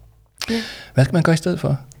 Ja. Hvad skal man gøre i stedet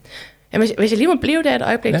for? Jamen, hvis jeg lige må blive der et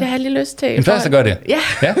øjeblik, det har jeg lige lyst til. Men først så gør det. Ja,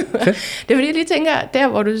 fedt. Det er fordi, jeg lige tænker, der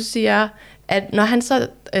hvor du siger, at når han så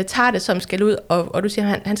tager det som skæld ud, og du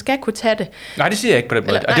siger, at han skal kunne tage det. Nej, det siger jeg ikke på den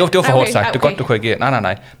måde. Det var for hårdt sagt. Det er godt, du korrigerer.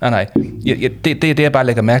 Nej. Det jeg bare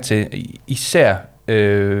lægger mærke til, især,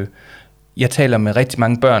 jeg taler med rigtig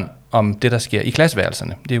mange børn om det, der sker i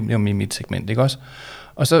klasseværelserne. Det er jo mit segment, ikke også?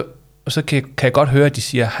 Og så kan jeg godt høre, at de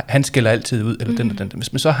siger, at han skælder altid ud, eller den.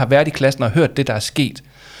 Hvis man så har været i klassen og hørt det, der er sket,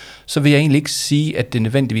 så vil jeg egentlig ikke sige, at det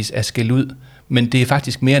nødvendigvis er skæld ud, men det er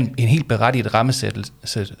faktisk mere en helt berettiget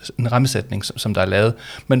rammesætning, som der er lavet.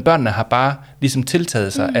 Men børnene har bare ligesom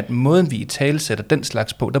tiltaget sig, at måden vi i tale sætter den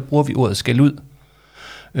slags på, der bruger vi ordet skæld ud.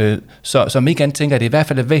 Så som ikke andet tænker, at det i hvert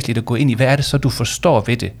fald er væsentligt at gå ind i, hvad er det så, du forstår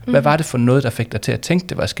ved det? Hvad var det for noget, der fik dig til at tænke,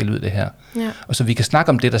 det var skæld ud det her? Ja. Og så vi kan snakke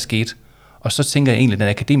om det, der skete. Og så tænker jeg egentlig, den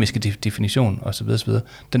akademiske definition osv.,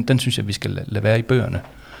 den synes jeg, vi skal lade være i bøgerne.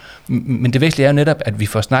 Men det væsentlige er jo netop, at vi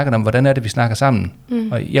får snakket om, hvordan er det, vi snakker sammen.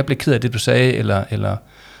 Og jeg blev ked af det, du sagde, eller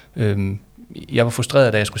jeg var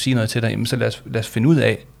frustreret, da jeg skulle sige noget til dig. Jamen, så lad os finde ud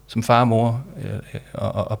af, som far og mor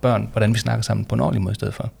og børn, hvordan vi snakker sammen på en ordentlig måde i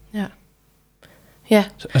stedet for. Ja. Ja.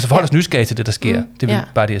 Altså forhold os nysgerrige til det, der sker. Det er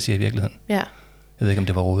bare det, jeg siger i virkeligheden. Ja. Jeg ved ikke, om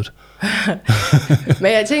det var rodet.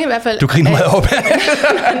 Men jeg tænker i hvert fald... Du griner meget op.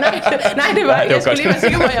 nej, det var jeg skulle lige være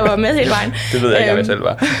sikker på, at jeg var med hele vejen. Det ved jeg ikke, om jeg selv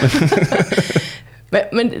var.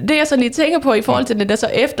 Men det jeg så lige tænker på i forhold til det der så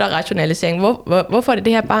efterrationalisering, hvorfor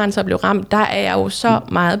det her barn så blev ramt, der er jeg jo så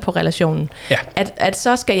meget på relationen. Ja. At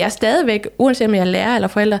så skal jeg stadigvæk, uanset om jeg er lærer eller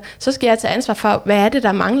forælder, så skal jeg tage ansvar for, hvad er det,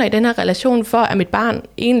 der mangler i den her relation, for at mit barn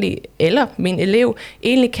egentlig, eller min elev,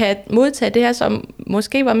 egentlig kan modtage det her, som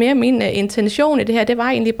måske var mere min intention i det her. Det var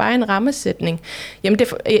egentlig bare en rammesætning. Jamen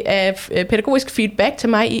det er pædagogisk feedback til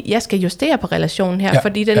mig, jeg skal justere på relationen her,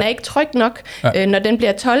 fordi den er ikke tryg nok, når den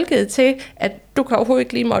bliver tolket til, at du kan overhovedet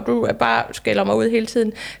ikke lide mig, og du bare skælder mig ud hele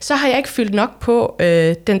tiden, så har jeg ikke fyldt nok på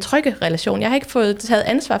den trygge relation. Jeg har ikke fået taget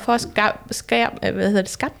ansvar for at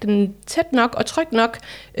skabe den tæt nok og tryg nok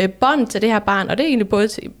bånd til det her barn, og det er egentlig både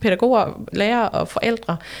til pædagoger, lærere og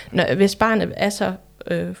forældre. Hvis barnet er så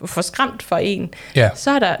for skræmt for en,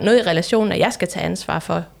 så er der noget i relationen, at jeg skal tage ansvar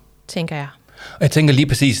for, tænker jeg. Og jeg tænker lige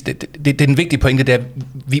præcis, det er den vigtige pointe, det er,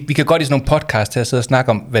 vi kan godt i sådan nogle podcasts her sidde og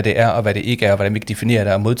snakke om, hvad det er og hvad det ikke er, og hvordan vi kan definere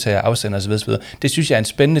det og modtage og afsende osv. Det synes jeg er en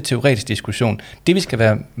spændende teoretisk diskussion. Det vi skal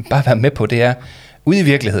bare være med på, det er, ude i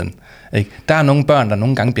virkeligheden, ikke? Der er nogle børn, der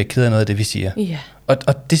nogle gange bliver ked af noget af det, vi siger. Yeah.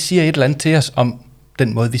 Og det siger et eller andet til os om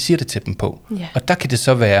den måde, vi siger det til dem på. Yeah. Og der kan det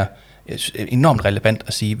så være enormt relevant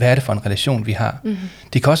at sige, hvad er det for en relation, vi har? Mm-hmm.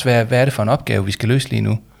 Det kan også være, hvad er det for en opgave, vi skal løse lige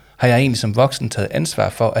nu? Har jeg egentlig som voksen taget ansvar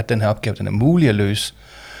for, at den her opgave den er mulig at løse?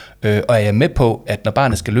 Og er jeg med på, at når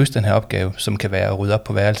barnet skal løse den her opgave, som kan være at rydde op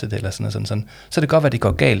på værelset eller sådan, så er det godt, at det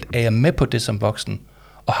går galt. Er jeg med på det som voksen?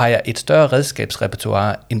 Og har jeg et større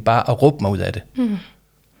redskabsrepertoire, end bare at råbe mig ud af det? Mm.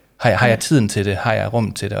 Har jeg tiden til det? Har jeg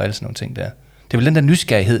rum til det? Og alle sådan nogle ting der. Det er vel den der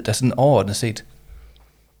nysgerrighed, der sådan overordnet set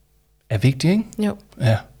er vigtig, ikke? Jo.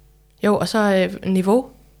 Ja. Jo, og så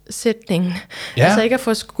niveausætningen. Ja. Altså ikke at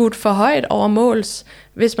få skudt for højt over måls.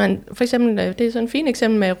 Hvis man, for eksempel, det er sådan et fint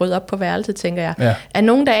eksempel med at rydde op på værelset, tænker jeg. Ja. At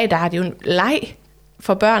nogle dage, der er det jo en leg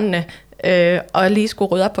for børnene, og lige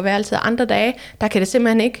skulle rydde op på værelset. Andre dage, der kan det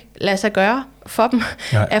simpelthen ikke lade sig gøre for dem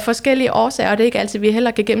af forskellige årsager, og det er ikke altid, vi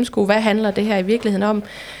heller kan gennemskue, hvad handler det her i virkeligheden om.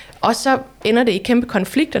 Og så ender det i kæmpe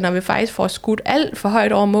konflikter, når vi faktisk får skudt alt for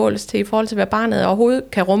højt over måls til i forhold til, hvad barnet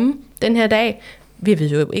overhovedet kan rumme den her dag. Vi ved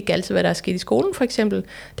jo ikke altid, hvad der er sket i skolen, for eksempel.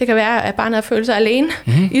 Det kan være, at barnet har følt sig alene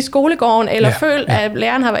i skolegården, eller følt, at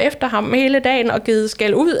læreren har været efter ham hele dagen og givet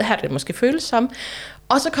skæld ud. Har det måske føles som.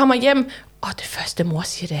 Og så kommer hjem, og det første mor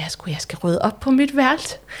siger, det er, at jeg skal rydde op på mit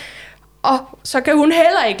værelse. Og så kan hun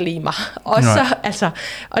heller ikke lide mig.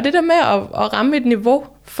 Og det der med at ramme et niveau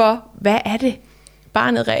for, hvad er det,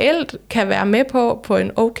 barnet reelt kan være med på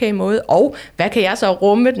en okay måde, og hvad kan jeg så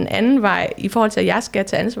rumme den anden vej, i forhold til, at jeg skal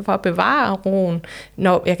tage ansvar for at bevare roen,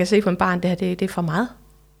 når jeg kan se på en barn, det er for meget.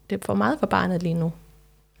 Det er for meget for barnet lige nu.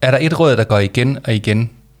 Er der et råd, der går igen og igen,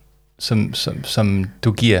 som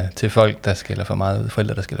du giver til folk, der skælder for meget ud,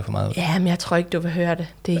 forældre, der skælder for meget ud? Ja, men jeg tror ikke, du vil høre det.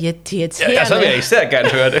 Det er irriterende. Ja, så vil jeg især gerne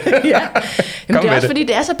høre det. Ja. Jamen, det er også fordi,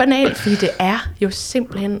 det er så banalt, fordi det er jo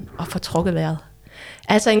simpelthen at få trukket vejret.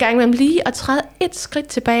 Altså en gang imellem lige at træde et skridt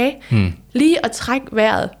tilbage, lige at trække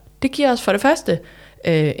vejret. Det giver os for det første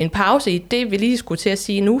en pause i det, vi lige skulle til at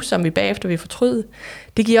sige nu, som vi bagefter vil fortryde.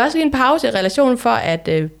 Det giver også lige en pause i relationen for, at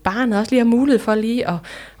barnet også lige har mulighed for lige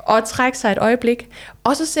at trække sig et øjeblik.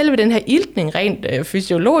 Og så selve den her iltning rent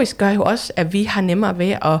fysiologisk gør jo også, at vi har nemmere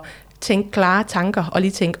ved at tænke klare tanker og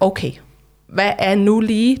lige tænke, okay, hvad er nu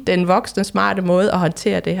lige den voksne smarte måde at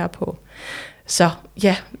håndtere det her på? Så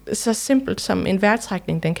ja, så simpelt som en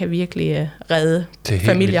vejrtrækning, den kan virkelig redde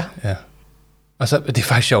familier. Vildt, ja. Og så, det er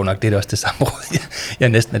faktisk sjovt nok, det er også det samme råd, jeg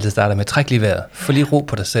næsten altid starter med. Træk lige vejret, få lige ro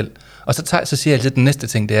på dig selv. Og så siger jeg altid, den næste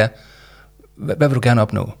ting, det er, hvad vil du gerne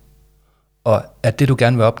opnå? Og er det, du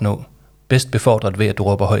gerne vil opnå, bedst befordret ved, at du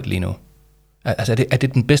råber højt lige nu? Altså, er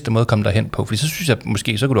det den bedste måde at komme derhen på? Fordi så synes jeg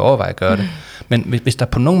måske, så kunne du overveje at gøre det. Men hvis der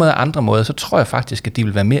på nogen måde er andre måder, så tror jeg faktisk, at de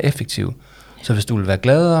vil være mere effektive. Så hvis du vil være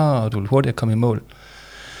gladere, og du vil hurtigere komme i mål,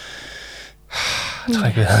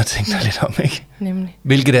 træk vejret og tænk dig lidt om, ikke? Nemlig.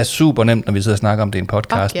 Hvilket er super nemt, når vi sidder og snakker om det i en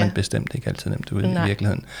podcast, men bestemt ikke altid nemt ude i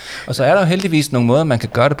virkeligheden. Og så er der jo heldigvis nogle måder, man kan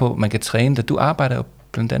gøre det på, man kan træne det. Du arbejder jo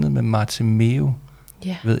blandt andet med Marte Meo,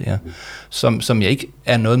 ved jeg, som jeg ikke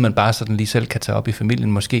er noget, man bare sådan lige selv kan tage op i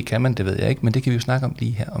familien. Måske kan man, det ved jeg ikke, men det kan vi jo snakke om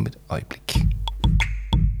lige her om et øjeblik.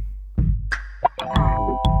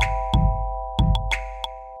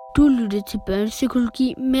 Du lytter til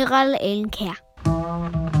Børnepsykologi med Ralle Alenkær.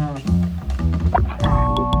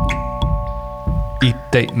 I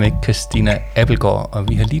dag med Christina Appelgaard, og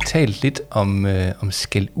vi har lige talt lidt om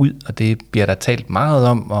skæld ud, og det bliver der talt meget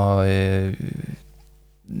om, og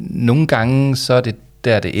nogle gange så er det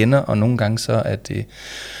der, det ender, og nogle gange så er det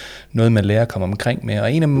noget, man lærer at komme omkring med.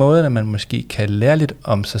 Og en af måderne, man måske kan lære lidt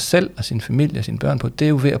om sig selv og sin familie og sine børn på, det er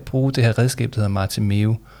jo ved at bruge det her redskab, der hedder Marte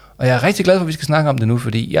Meo. Og jeg er rigtig glad for, at vi skal snakke om det nu,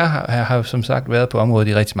 fordi jeg har som sagt været på området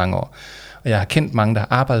i rigtig mange år. Og jeg har kendt mange, der har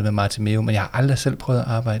arbejdet med Bartimeo, men jeg har aldrig selv prøvet at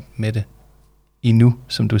arbejde med det endnu,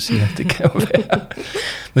 som du siger. Det kan jo være.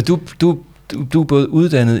 Men du er både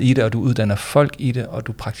uddannet i det, og du uddanner folk i det, og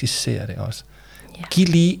du praktiserer det også. Ja. Giv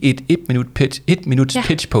lige et minuts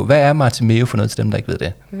pitch på, hvad er Bartimeo for noget til dem, der ikke ved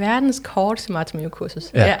det? Verdens korteste Bartimeo-kursus.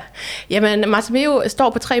 Ja. Jamen, Bartimeo står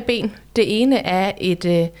på 3 ben. Det ene er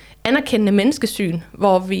et anerkendende menneskesyn,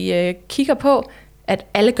 hvor vi kigger på, at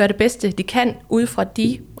alle gør det bedste, de kan, ud fra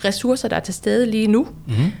de ressourcer, der er til stede lige nu.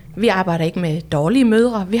 Mm-hmm. Vi arbejder ikke med dårlige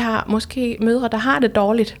mødre. Vi har måske mødre, der har det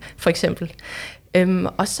dårligt, for eksempel.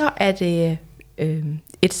 Og så er det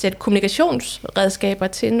et sæt kommunikationsredskaber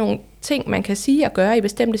til nogle ting, man kan sige og gøre i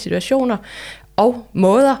bestemte situationer, og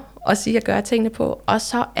måder at sige og gøre tingene på. Og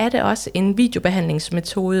så er det også en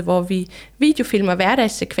videobehandlingsmetode, hvor vi videofilmer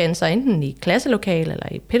hverdagssekvenser, enten i klasselokale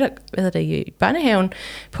eller i børnehaven,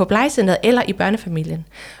 på plejecentret eller i børnefamilien.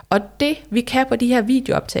 Og det, vi kan på de her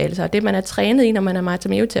videooptagelser, og det, man er trænet i, når man er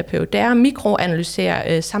Bartimeo-terapeut, det er at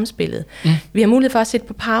mikroanalysere samspillet. Vi har mulighed for at sætte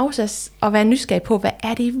på pause og være nysgerrig på, hvad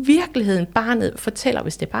er det i virkeligheden, barnet fortæller,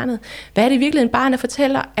 hvis det er barnet. Hvad er det i virkeligheden, barnet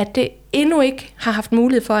fortæller, at det endnu ikke har haft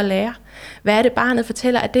mulighed for at lære? Hvad er det, barnet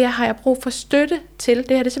fortæller, at det har jeg brug for støtte til? Det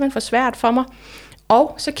her det er simpelthen for svært for mig.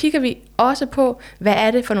 Og så kigger vi også på, hvad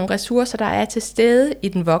er det for nogle ressourcer, der er til stede i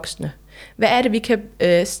den voksne? Hvad er det, vi kan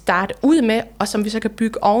starte ud med, og som vi så kan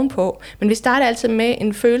bygge ovenpå? Men vi starter altid med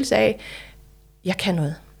en følelse af, jeg kan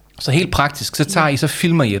noget. Så helt praktisk, så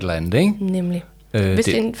filmer I et eller andet, ikke? Nemlig. Hvis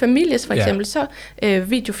det er en familie, for eksempel, så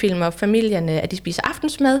videofilmer familierne, at de spiser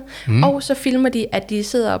aftensmad, og så filmer de, at de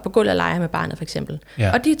sidder på gulvet og leger med barnet, for eksempel.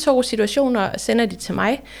 Ja. Og de 2 situationer sender de til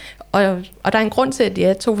mig, og der er en grund til, at de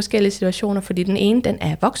er 2 forskellige situationer, fordi den ene, den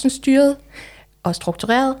er voksenstyret og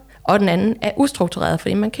struktureret, og den anden er ustruktureret,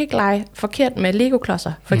 fordi man kan ikke lege forkert med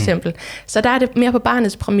Lego-klodser, for eksempel. Så der er det mere på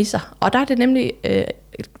barnets præmisser, og der er det nemlig,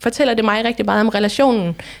 fortæller det mig rigtig meget om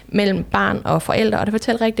relationen mellem barn og forældre, og det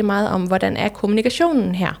fortæller rigtig meget om, hvordan er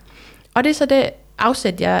kommunikationen her. Og det er så det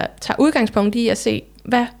afsæt, jeg tager udgangspunkt i at se,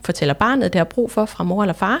 hvad fortæller barnet, det har brug for fra mor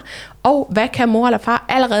eller far, og hvad kan mor eller far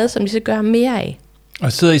allerede, som de skal gøre mere af.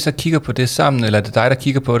 Og sidder I så og kigger på det sammen, eller er det dig, der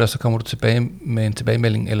kigger på det, og så kommer du tilbage med en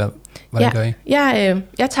tilbagemelding, eller hvad gør I?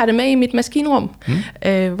 Jeg tager det med i mit maskinrum,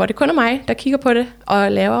 hvor det kun er mig, der kigger på det,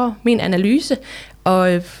 og laver min analyse.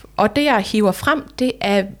 Og det, jeg hiver frem, det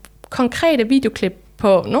er konkrete videoklip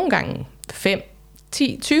på nogle gange 5,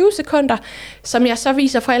 10, 20 sekunder, som jeg så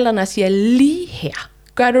viser forældrene og siger, lige her,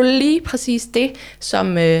 gør du lige præcis det,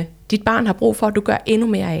 som dit barn har brug for, at du gør endnu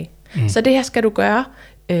mere af. Så det her skal du gøre,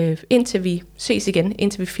 indtil vi ses igen,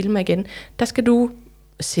 indtil vi filmer igen. Der skal du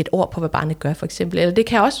sætte ord på, hvad barnet gør, for eksempel. Eller det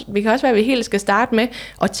kan også være, at vi helt skal starte med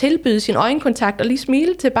at tilbyde sin øjenkontakt og lige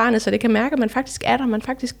smile til barnet, så det kan mærke, at man faktisk er der, man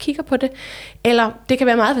faktisk kigger på det. Eller det kan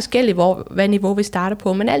være meget forskelligt, hvad niveau vi starter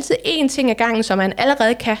på. Men altid én ting ad gangen, som man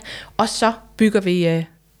allerede kan, og så bygger vi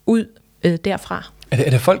ud derfra. Er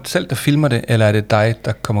det folk selv, der filmer det, eller er det dig,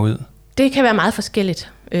 der kommer ud? Det kan være meget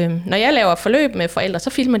forskelligt. Når jeg laver forløb med forældre, så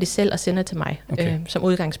filmer de selv og sender til mig som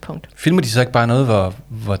udgangspunkt. Filmer de så ikke bare noget,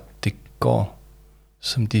 hvor det går,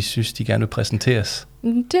 som de synes, de gerne vil præsenteres?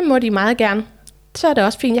 Det må de meget gerne. Så er det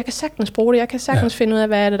også fint. Jeg kan sagtens bruge det. Jeg kan sagtens finde ud af,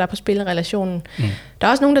 hvad er det, der er på spil i relationen. Der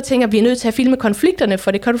er også nogen, der tænker, at vi er nødt til at filme konflikterne,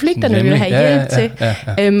 for det er konflikterne, vi vil have hjælp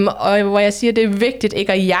til. Og hvor jeg siger, at det er vigtigt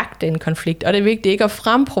ikke at jagte en konflikt, og det er vigtigt ikke at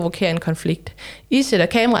fremprovokere en konflikt. I sætter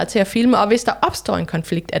kameraet til at filme, og hvis der opstår en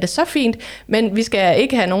konflikt, er det så fint, men vi skal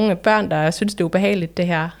ikke have nogen børn, der synes, det er ubehageligt, det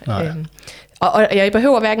her. Og jeg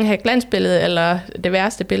behøver hverken have glansbillede eller det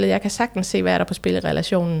værste billede. Jeg kan sagtens se, hvad er der på spil i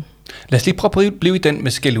relationen. Lad os lige prøve at blive i den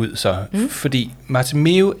med skæld ud, så. Fordi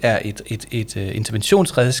Bartimeo er et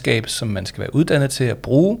interventionsredskab, som man skal være uddannet til at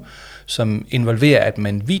bruge, som involverer, at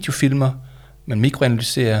man videofilmer, man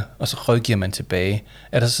mikroanalyserer, og så rådgiver man tilbage.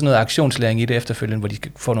 Er der så sådan noget aktionslæring i det efterfølgende, hvor de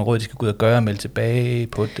skal få nogle råd, de skal gå ud og gøre og melde tilbage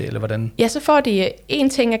på det, eller hvordan? Ja, så får de én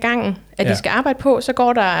ting ad gangen, at de skal arbejde på, så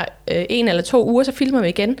går der 1 eller 2 uger, så filmer vi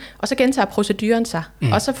igen, og så gentager proceduren sig.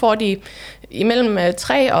 Og så får de imellem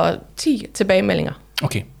 3 og 10 tilbagemeldinger.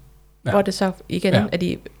 Okay. Ja. Hvor det så igen er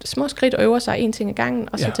de små skridt øver sig 1 ting ad gangen,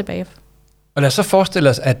 og så tilbage. Og lad os så forestille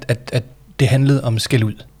os, at det handlede om skæld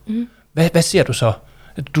ud. Hvad ser du så?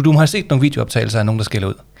 Du må have set nogle videooptagelser af nogen, der skælder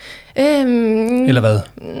ud. Eller hvad?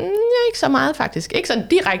 Ikke så meget faktisk. Ikke sådan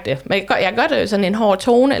direkte. Men jeg gør det sådan en hård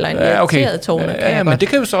tone, eller en irriteret tone. Men det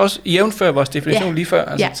kan jo så også jævnføre vores definition lige før.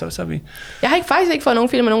 Altså, så vi... Jeg har faktisk ikke fået nogen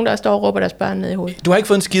film med nogen, der står og råber deres børn ned i hovedet. Du har ikke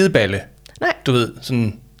fået en skideballe? Nej. Du ved,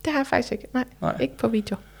 sådan... Det har jeg faktisk ikke. Nej. Ikke på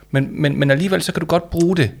video. Men alligevel, så kan du godt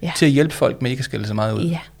bruge det til at hjælpe folk med ikke at skælde så meget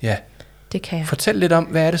ud. Ja. Det kan jeg. Fortæl lidt om,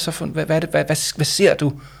 hvad er det så for... Hvad ser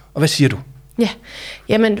du Og hvad siger du? Ja,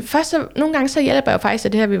 jamen først så, nogle gange så hjælper jeg faktisk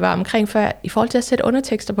af det her, vi var omkring før, i forhold til at sætte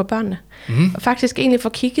undertekster på børnene. Og faktisk egentlig få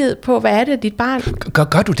kigget på, hvad er det, dit barn...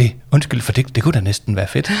 Gør du det? Undskyld, for det kunne da næsten være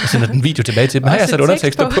fedt. Jeg sender den video tilbage til dem. Har jeg sat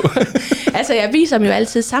undertekster på? Altså, jeg viser dem jo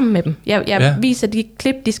altid sammen med dem. Jeg viser de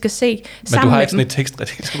klip, de skal se sammen med dem. Men du har ikke sådan et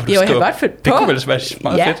tekstredaktion, hvor du jo, jeg har godt fedt på. Det kunne vel være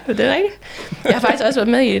meget fedt. Ja, det er rigtigt. Jeg har faktisk også været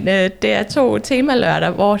med i DR2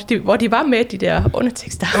 temalørdag, hvor de var med, de der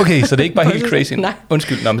undertekster. Okay, så det er ikke bare helt crazy? Nej.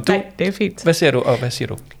 Undskyld, men du... Nej, det er fint. Hvad ser du, og hvad siger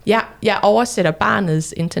du? Ja, jeg oversætter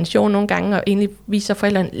barnets intention nogle gange, og egentlig viser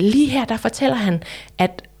forældrene, lige her, der fortæller han,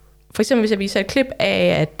 at for eksempel hvis jeg viser et klip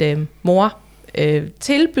af, at mor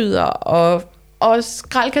tilbyder at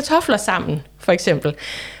skrælle kartofler sammen, for eksempel,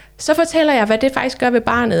 så fortæller jeg, hvad det faktisk gør ved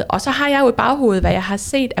barnet, og så har jeg jo i baghovedet, hvad jeg har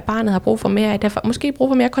set, at barnet har brug for mere af, derfor måske brug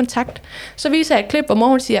for mere kontakt. Så viser jeg et klip, hvor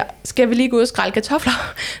mor siger, skal vi lige gå ud og skrælle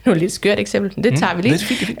kartofler? Nu er det lidt skørt eksempel, men det tager vi lige. Det er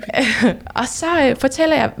fint. Og så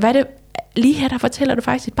fortæller jeg, hvad det lige her, der fortæller du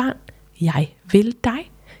faktisk dit barn, jeg vil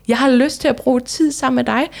dig. Jeg har lyst til at bruge tid sammen med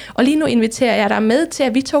dig, og lige nu inviterer jeg dig med til,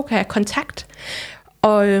 at vi to kan have kontakt.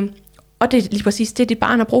 Og det er lige præcis det, dit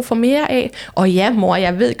barn har brug for mere af. Og ja, mor,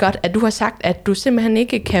 jeg ved godt, at du har sagt, at du simpelthen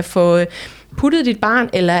ikke kan få puttet dit barn,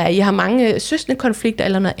 eller at I har mange søskendekonflikter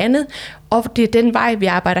eller noget andet, og det er den vej, vi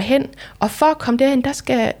arbejder hen. Og for at komme derhen, der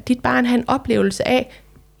skal dit barn have en oplevelse af,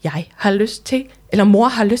 jeg har lyst til, eller mor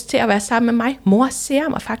har lyst til at være sammen med mig. Mor ser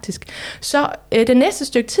mig faktisk. Så det næste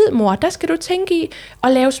stykke tid, mor, der skal du tænke i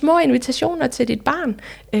at lave små invitationer til dit barn.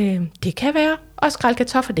 Det kan være at skrælle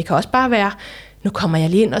kartofler. Det kan også bare være, nu kommer jeg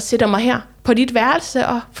lige ind og sætter mig her på dit værelse,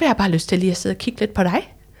 og for jeg har bare lyst til lige at sidde og kigge lidt på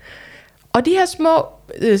dig. Og de her små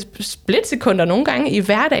splitsekunder nogle gange i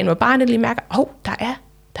hverdagen, hvor barnet lige mærker, der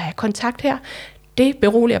er kontakt her. Det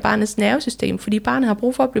beroliger barnets nervesystem, fordi barnet har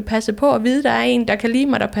brug for at blive passet på og vide, at der er en, der kan lide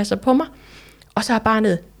mig, der passer på mig. Og så har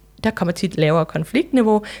barnet, der kommer tit lavere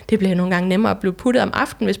konfliktniveau. Det bliver nogle gange nemmere at blive puttet om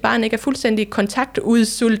aftenen, hvis barnet ikke er fuldstændig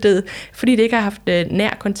kontaktudsultet, fordi det ikke har haft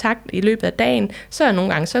nær kontakt i løbet af dagen. Så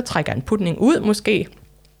nogle gange så trækker en putning ud måske,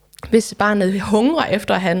 hvis barnet hungrer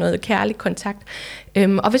efter at have noget kærlig kontakt.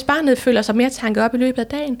 Og hvis barnet føler sig mere tanket op i løbet af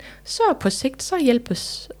dagen, så på sigt så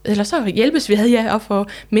hjælpes vi at få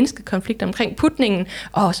mindsket konflikter omkring putningen,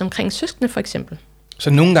 og også omkring søskende for eksempel. Så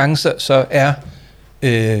nogle gange så er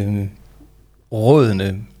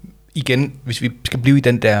rådene, igen, hvis vi skal blive i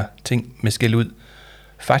den der ting med skæld ud,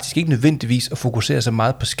 faktisk ikke nødvendigvis at fokusere så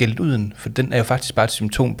meget på skælduden, for den er jo faktisk bare et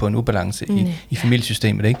symptom på en ubalance i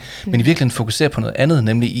familiesystemet, ikke? Men i virkeligheden fokusere på noget andet,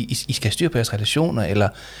 nemlig I skal have styr på jeres relationer, eller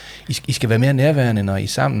I skal være mere nærværende, når I er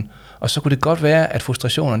sammen. Og så kunne det godt være, at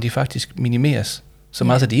frustrationerne de faktisk minimeres, så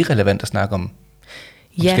meget så det er irrelevant at snakke om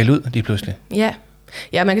skæld ud lige pludselig.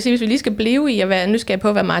 Ja, man kan sige, hvis vi lige skal blive i at være nysgerrig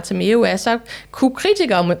på, hvad Bartomeu er, så kunne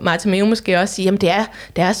kritikere om Bartomeu måske også sige, at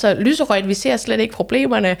det er så lyserødt, vi ser slet ikke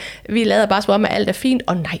problemerne, vi lader bare som om, at alt er fint,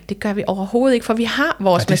 og nej, det gør vi overhovedet ikke, for vi har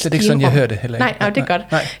vores maskinrum. Det er slet ikke sådan, jeg hører det heller ikke. Nej, det er godt.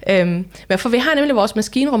 Men for vi har nemlig vores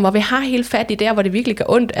maskinrum, hvor vi har helt fat i der, hvor det virkelig gør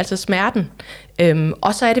ondt, altså smerten.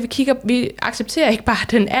 Og så er det, vi accepterer ikke bare,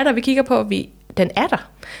 at den er der, vi kigger på, den er der.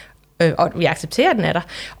 Og vi accepterer, den er der.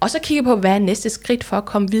 Og så kigger på, hvad er næste skridt for at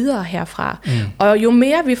komme videre herfra. Og jo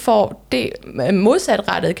mere vi får det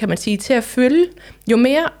modsatrettet, kan man sige, til at følge, jo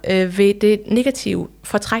mere vil det negative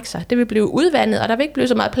fortrække sig. Det vil blive udvandet, og der vil ikke blive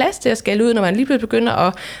så meget plads til at skælde ud, når man lige pludselig begynder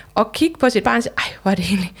at kigge på sit barn og sige, hvor er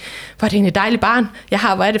det egentlig et dejligt barn, jeg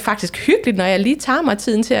har, hvor er det faktisk hyggeligt, når jeg lige tager mig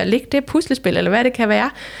tiden til at lægge det puslespil, eller hvad det kan være.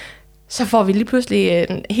 Så får vi lige pludselig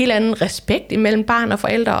en helt anden respekt imellem barn og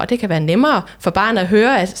forældre, og det kan være nemmere for barnet at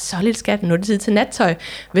høre, at så lidt skat, nu er det tid til nattøj.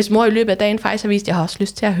 Hvis mor i løbet af dagen faktisk har vist, at jeg har også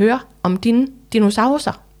lyst til at høre om dine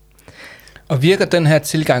dinosaurer. Og virker den her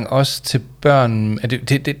tilgang også til børn,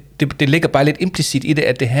 det ligger bare lidt implicit i det,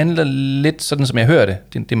 at det handler lidt sådan, som jeg hører det.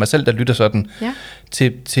 Det er mig selv, der lytter sådan,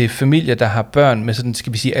 til familier, der har børn med sådan,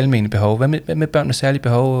 skal vi sige, almene behov. Hvad med børn med særlige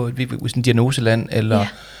behov, i sådan en diagnoseland, eller... Ja.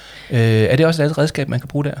 Er det også et redskab, man kan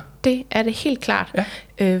bruge der? Det er det helt klart,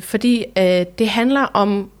 fordi det handler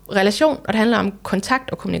om relation, og det handler om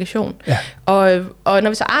kontakt og kommunikation. Ja. Og når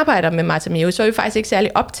vi så arbejder med Bartomeu, så er vi faktisk ikke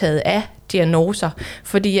særlig optaget af diagnoser,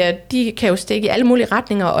 fordi de kan jo stikke i alle mulige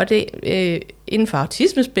retninger, og det inden for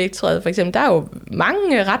autismespektret for eksempel, der er jo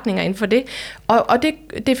mange retninger inden for det, og det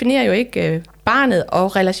definerer jo ikke barnet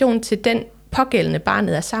og relationen til den pågældende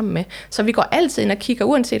barnet er sammen med. Så vi går altid ind og kigger,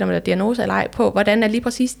 uanset om der er diagnose eller ej, på, hvordan er lige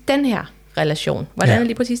præcis den her relation, hvordan er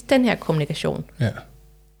lige præcis den her kommunikation. Ja.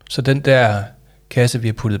 Så den der kasse, vi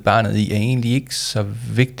har puttet barnet i, er egentlig ikke så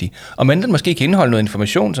vigtig. Og men den måske kan indeholde noget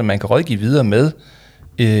information, som man kan rådgive videre med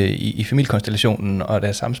i familiekonstellationen og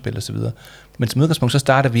deres samspil osv. Men som udgangspunkt, så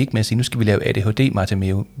starter vi ikke med at sige, nu skal vi lave ADHD,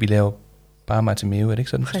 Bartomeu. Vi laver bare Bartimeo, er det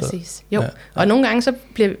ikke sådan forstået? Præcis, jo. Ja. Og nogle gange så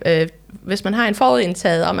bliver, hvis man har en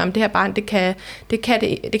forudindtaget om, at det her barn, det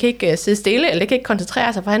kan ikke sidde stille, eller det kan ikke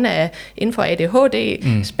koncentrere sig, for han er inden for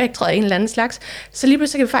ADHD-spektret af en eller anden slags, så lige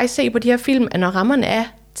pludselig kan vi faktisk se på de her film, at når rammerne er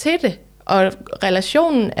til det, og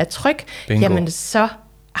relationen er tryg, jamen så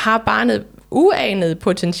har barnet uanet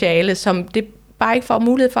potentiale, som det bare ikke får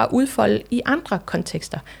mulighed for at udfolde i andre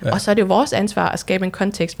kontekster. Ja. Og så er det jo vores ansvar at skabe en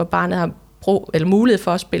kontekst, hvor barnet har mulighed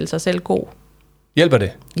for at spille sig selv god. Hjælper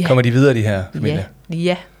det? Ja. Kommer de videre, de her familier?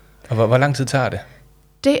 Ja. Og hvor lang tid tager det?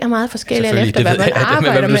 Det er meget forskelligt efter, hvad man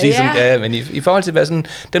arbejder med. Ja, men i forhold til hvad sådan,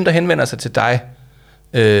 dem, der henvender sig til dig,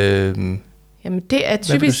 jamen det er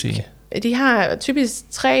typisk, de har typisk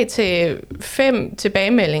 3-5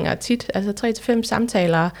 tilbagemeldinger tit, altså 3-5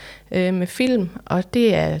 samtaler med film, og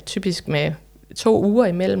det er typisk med 2 uger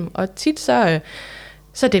imellem. Og tit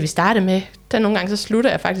så det, vi starter med, der nogle gange så slutter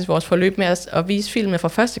jeg faktisk vores forløb med at vise filmen for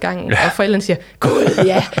første gang, og forældrene siger, gud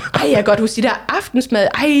ja, jeg kan godt huske de der aftensmad,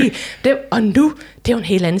 og nu, det er jo en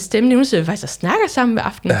helt anden stemning, nu sidder vi faktisk og snakker sammen ved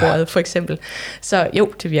aftenbordet, for eksempel. Så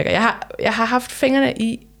jo, det virker. Jeg har haft fingrene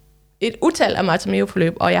i et utal af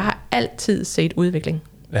Bartimeo-forløb, og jeg har altid set udvikling.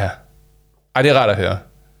 Ja. Ej, det er rart at høre.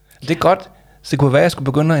 Det er godt. Så det kunne være, at jeg skulle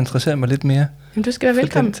begynde at interessere mig lidt mere. Jamen, du skal være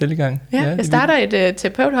velkommen. Tilgang. Ja, jeg starter et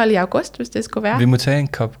terapeuthold i august, hvis det skulle være. Vi må tage en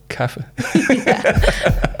kop kaffe. Ja.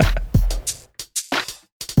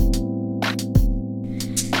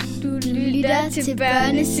 Du lytter til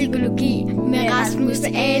Børnepsykologi med Rasmus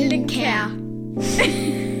Alenkær.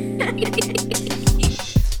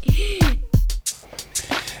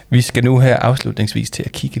 Vi skal nu her afslutningsvis til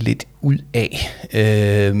at kigge lidt ud af.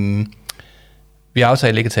 Vi har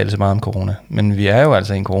aftalt ikke at tale så meget om corona, men vi er jo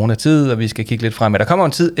altså i en coronatid, og vi skal kigge lidt frem. Men der kommer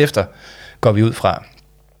en tid efter, går vi ud fra.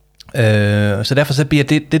 Så derfor så bliver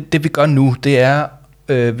det vi gør nu, det er,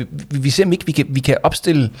 vi ser om ikke, vi kan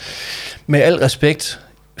opstille med al respekt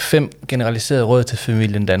 5 generaliserede råd til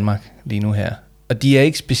familien Danmark lige nu her. Og de er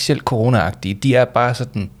ikke specielt corona-agtige, de er bare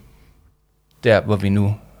sådan, der hvor vi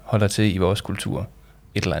nu holder til i vores kultur,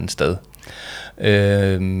 et eller andet sted.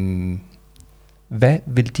 Hvad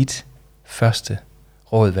vil dit første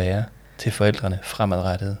råd være til forældrene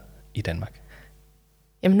fremadrettet i Danmark?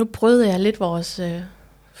 Jamen nu brød jeg lidt vores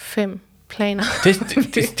 5 planer.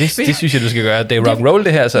 Det synes jeg, du skal gøre. Det er rock roll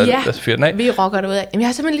det her, så ja, lad os fyre den af. Vi rocker det ud af. Jamen, jeg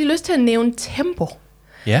har simpelthen lige lyst til at nævne tempo.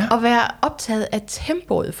 Ja. Og være optaget af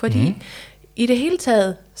tempoet, fordi i det hele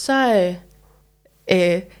taget, så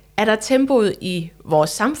er der tempoet i vores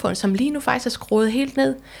samfund, som lige nu faktisk er skruet helt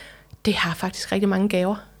ned. Det har faktisk rigtig mange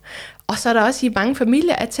gaver. Og så er der også i mange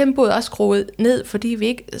familier, at tempoet er skruet ned, fordi vi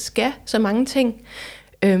ikke skal så mange ting.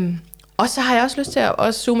 Og så har jeg også lyst til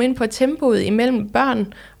at zoome ind på tempoet imellem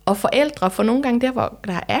børn og forældre, for nogle gange der, hvor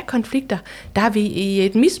der er konflikter, der er vi i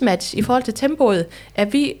et mismatch i forhold til tempoet,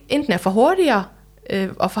 at vi enten er for hurtigere,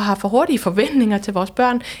 og har for hurtige forventninger til vores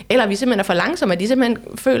børn, eller vi simpelthen er for langsomme, at de simpelthen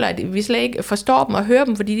føler, at vi slet ikke forstår dem og hører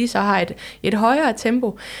dem, fordi de så har et højere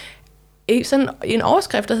tempo. Sådan en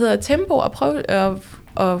overskrift, der hedder tempo, og prøve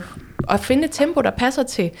at finde et tempo, der passer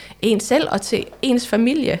til ens selv og til ens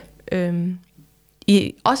familie.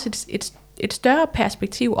 I også et større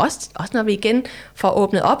perspektiv, også når vi igen får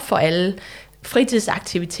åbnet op for alle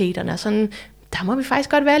fritidsaktiviteterne. Sådan, der må vi faktisk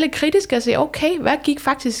godt være lidt kritiske og sige, okay, hvad gik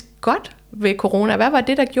faktisk godt ved corona? Hvad var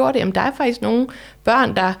det, der gjorde det? Jamen, der er faktisk nogle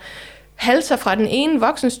børn, der halser fra den ene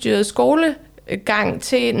voksenstyrede skolegang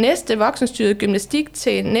til næste voksenstyret gymnastik,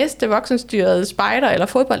 til næste voksenstyret spejder eller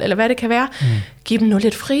fodbold, eller hvad det kan være. Giv dem nu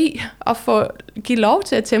lidt fri, og give lov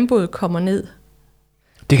til, at tempoet kommer ned.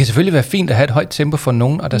 Det kan selvfølgelig være fint at have et højt tempo for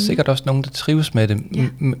nogen, og der er sikkert også nogen, der trives med det. Ja.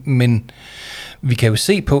 Men vi kan jo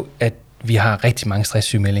se på, at vi har rigtig mange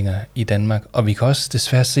stresssygemeldinger i Danmark, og vi kan også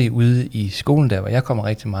desværre se ude i skolen, der hvor jeg kommer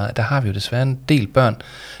rigtig meget, der har vi jo desværre en del børn,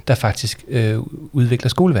 der faktisk udvikler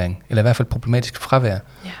skoleværing, eller i hvert fald problematisk fravær,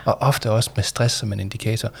 og ofte også med stress som en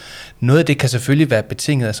indikator. Noget af det kan selvfølgelig være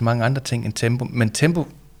betinget af så mange andre ting end tempo, men tempo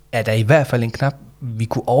er der i hvert fald en knap, vi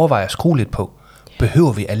kunne overveje at skrue lidt på.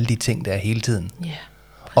 Behøver vi alle de ting, der er hele tiden? Ja.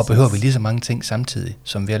 Og behøver vi lige så mange ting samtidig,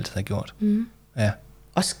 som vi altid har gjort. Ja.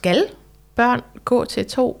 Og skal børn gå til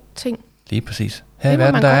 2 ting? Lige præcis. Her i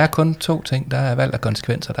verden, der er kun 2 ting. Der er valg og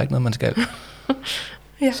konsekvenser. Der er ikke noget, man skal.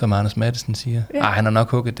 Som Anders Mattesen siger. Han har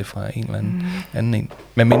nok hugget det fra en eller anden en.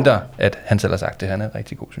 Med mindre, at han selv har sagt det. Han er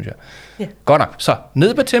rigtig god, synes jeg. Ja. Godt nok. Så,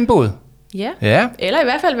 ned på tempoet. Ja. Eller i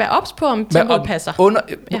hvert fald være ops på, om tempoet passer.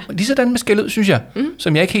 Lige sådan med skæld ud, synes jeg,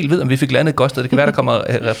 som jeg ikke helt ved, om vi fik landet et godt sted. Det kan være, der kommer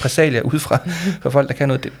repressalier ud fra folk, der kan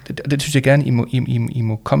noget. Det synes jeg gerne, I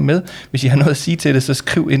må komme med. Hvis I har noget at sige til det, så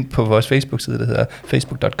skriv ind på vores Facebook-side, der hedder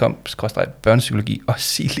facebook.com/børnepsykologi, og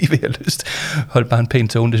sig lige, hvad jeg har lyst. Hold bare en pæn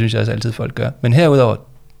tone, det synes jeg også altid, folk gør. Men herudover,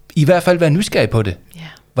 i hvert fald være nysgerrig på det.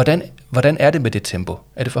 Ja. Hvordan er det med det tempo?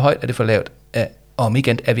 Er det for højt? Er det for lavt? Og om ikke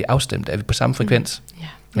andet, er vi afstemt? Er vi på samme frekvens?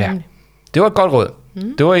 Ja. Det var et godt råd.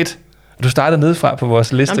 Det var et. Du startede nedefra på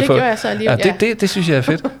vores liste. Jamen, det gjorde jeg så alligevel. Ja, det synes jeg er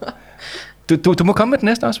fedt. Du må komme med den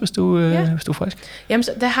næste også, hvis du er frisk. Jamen,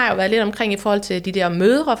 så der har jeg jo været lidt omkring i forhold til de der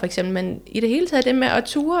mødre, for eksempel, men i det hele taget det med at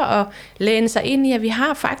ture og læne sig ind i, at vi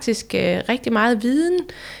har faktisk rigtig meget viden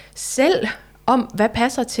selv om, hvad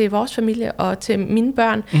passer til vores familie og til mine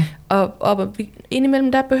børn. Og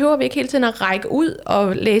indimellem, der behøver vi ikke hele tiden at række ud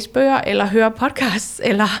og læse bøger eller høre podcasts,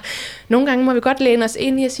 eller nogle gange må vi godt læne os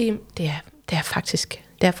ind i at sige, det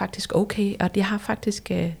er faktisk okay, og det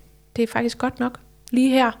er faktisk godt nok. Lige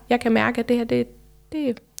her, jeg kan mærke, at det her, det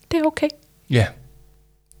er okay. Ja,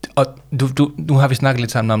 og nu har vi snakket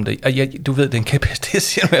lidt sammen om det, og du ved, det er en kæphest, det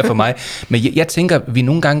siger du for mig, men jeg tænker, vi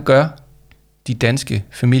nogle gange gør de danske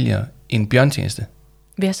familier en bjørntjeneste.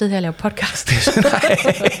 Ved at sidde her og lave podcast.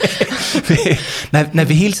 Nej,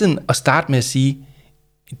 vi hele tiden at starte med at sige,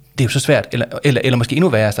 det er jo så svært, eller måske endnu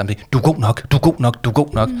værre, at du er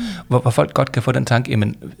god nok. Hvor folk godt kan få den tanke,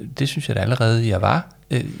 jamen, det synes jeg da allerede, jeg var.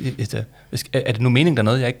 Er det nu mening, der er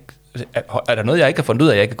noget, jeg ikke har fundet ud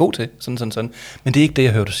af, jeg ikke er god til? Sådan. Men det er ikke det,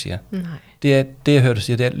 jeg hører, du siger. Nej. Det jeg hører, du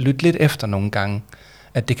siger, det er at lytte lidt efter nogle gange,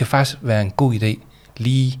 at det kan faktisk være en god idé,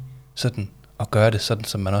 lige sådan at gøre det sådan,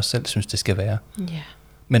 som man også selv synes, det skal være. Ja.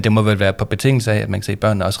 Men det må vel være på betingelse af, at man kan se, at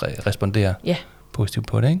børnene også responderer positivt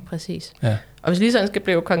på det, ikke? Præcis. Ja. Og hvis lige sådan skal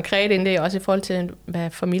blive konkret ind det, også i forhold til, hvad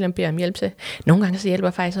familien beder om hjælp til. Nogle gange så hjælper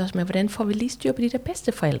jeg faktisk også med, hvordan får vi lige styr på de der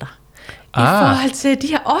bedsteforældre? I forhold til, de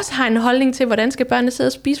her også har en holdning til, hvordan skal børnene sidde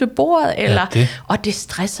og spise ved bordet, eller, og det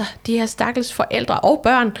stresser de her stakkels forældre og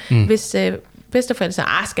børn, hvis bedsteforældre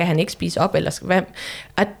siger, skal han ikke spise op, eller skal hvad?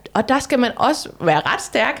 Og der skal man også være ret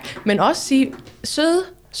stærk, men også sige,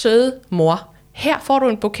 søde mor, her får du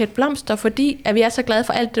en buket blomster, fordi at vi er så glade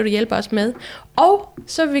for alt det, du hjælper os med. Og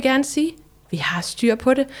så vil vi gerne sige, vi har styr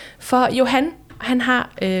på det, for Johan, han har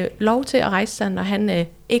lov til at rejse sig, når han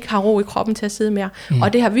ikke har ro i kroppen til at sidde mere.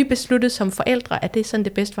 Og det har vi besluttet som forældre, at det er sådan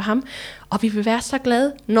det bedste for ham. Og vi vil være så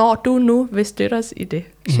glade, når du nu vil støtte os i det,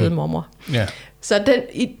 søde mormor. Yeah. Så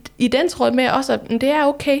i den tråd med også, at det er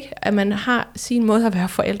okay, at man har sin måde at være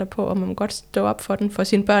forældre på, og man må godt stå op for den for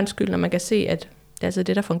sin børns skyld, når man kan se, at det er altså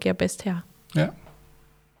det, der fungerer bedst her. Ja.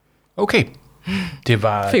 Okay. Det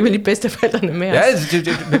var... Fik vi lige bedsteforældrene med os.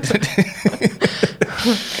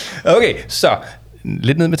 Okay, så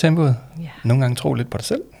lidt ned med tempoet. Ja. Nogle gange tro lidt på dig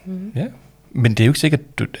selv. Ja. Men det er jo ikke sikkert,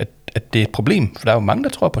 at det er et problem, for der er jo mange, der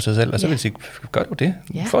tror på sig selv, og så vil jeg sige, gør du det?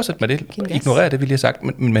 Ja. Fortsæt med det. Ignorer det, vi lige har sagt.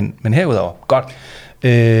 Men herudover, godt.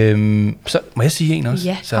 Så må jeg sige en også.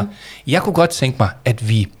 Ja, så jeg kunne godt tænke mig, at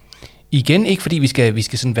vi igen, ikke fordi vi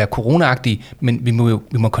skal sådan være corona-agtige, men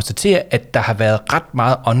vi må konstatere, at der har været ret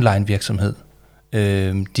meget online virksomhed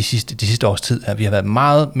de sidste års tid. Vi har været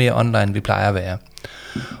meget mere online, end vi plejer at være.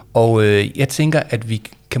 Og jeg tænker, at vi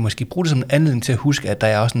kan måske bruge det som en anledning til at huske, at der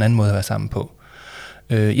er også en anden måde at være sammen på.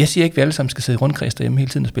 Jeg siger ikke, at vi alle sammen skal sidde i rundkreds derhjemme hele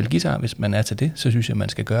tiden og spille guitar. Hvis man er til det, så synes jeg, at man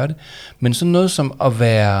skal gøre det. Men sådan noget som at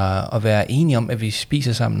være enige om, at vi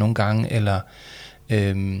spiser sammen nogle gange, eller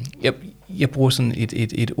jeg bruger sådan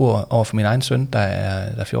et ord over for min egen søn, der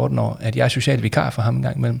er 14 år, at jeg er social vikar for ham en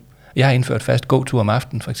gang imellem. Jeg har indført fast gåtur om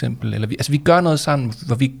aftenen, for eksempel. Eller vi gør noget sammen,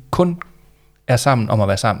 hvor vi kun er sammen om at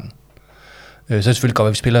være sammen. Så er det selvfølgelig godt,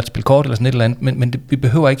 at vi spiller et spil kort eller sådan et eller andet, men vi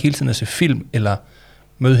behøver ikke hele tiden at se film, eller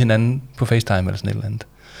møde hinanden på FaceTime eller sådan et eller andet.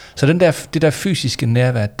 Så det der fysiske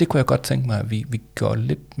nærvær, det kunne jeg godt tænke mig, at vi går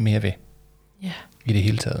lidt mere ved i det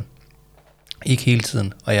hele taget. Ikke hele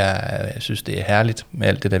tiden, og jeg synes, det er herligt med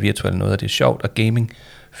alt det der virtuelle noget, og det er sjovt, og gaming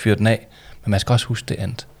fyrer den af, men man skal også huske det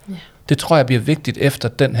andet. Ja. Det tror jeg bliver vigtigt efter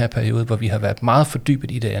den her periode, hvor vi har været meget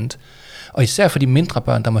fordybet i det andet. Og især for de mindre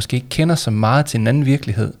børn, der måske ikke kender så meget til en anden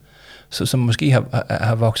virkelighed, som måske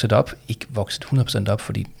har vokset op, ikke vokset 100% op,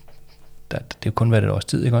 fordi det er jo kun været et års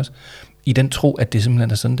tid, ikke også? I den tro, at det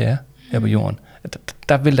simpelthen er sådan, det er her på jorden.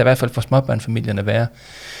 Der vil der i hvert fald for småbørnfamilierne være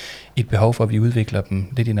et behov for, at vi udvikler dem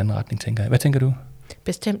lidt i en anden retning, tænker jeg. Hvad tænker du?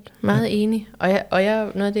 Bestemt. Meget enig. Og jeg,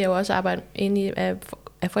 noget af det, jeg jo også arbejder ind i, er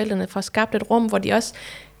forældrene får skabt et rum, hvor de også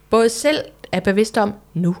både selv er bevidste om,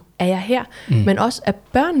 nu er jeg her, men også at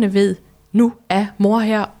børnene ved, nu er mor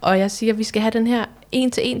her, og jeg siger, at vi skal have den her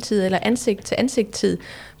 1-til-1-tid, eller ansigt-til-ansigt-tid,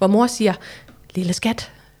 hvor mor siger, lille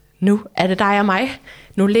skat, nu er det dig og mig.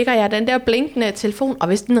 Nu ligger jeg den der blinkende telefon, og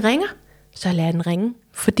hvis den ringer, så lad den ringe,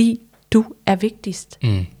 fordi du er vigtigst.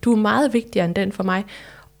 Du er meget vigtigere end den for mig.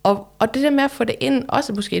 Og det der med at få det ind,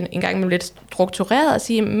 også måske en gang med lidt struktureret, og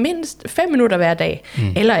sige mindst 5 minutter hver dag,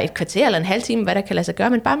 eller et kvarter eller en halv time, hvad der kan lade sig gøre,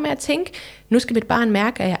 men bare med at tænke, nu skal mit barn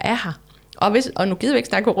mærke, at jeg er her. Og nu gider vi ikke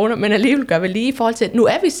snakke corona, men alligevel gør vi lige i forhold til, at nu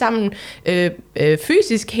er vi sammen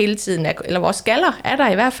fysisk hele tiden, eller vores skaller er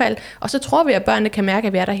der i hvert fald, og så tror vi, at børnene kan mærke,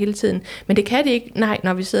 at vi er der hele tiden. Men det kan de ikke,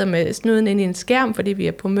 når vi sidder med snuden ind i en skærm, fordi vi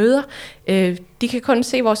er på møder. De kan kun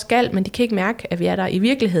se vores skal, men de kan ikke mærke, at vi er der i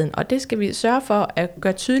virkeligheden. Og det skal vi sørge for at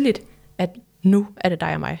gøre tydeligt, at nu er det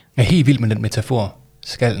dig og mig. Jeg er helt vild med den metafor,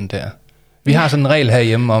 skallen der. Vi har sådan en regel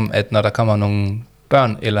herhjemme om, at når der kommer nogle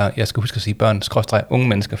børn, eller jeg skal huske at sige børn, unge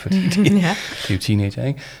mennesker, fordi de er jo teenager,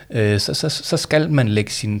 ikke? Så skal man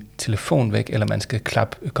lægge sin telefon væk, eller man skal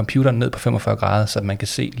klappe computeren ned på 45 grader, så man kan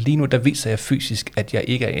se, lige nu der viser jeg fysisk, at jeg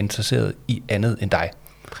ikke er interesseret i andet end dig.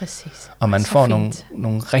 Præcis. Og man får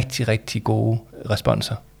nogle rigtig, rigtig gode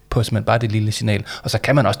responser på simpelthen bare det lille signal. Og så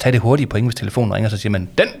kan man også tage det hurtige point, hvis telefonen ringer, så siger man,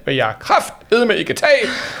 den vil jeg kraftedme ikke tage,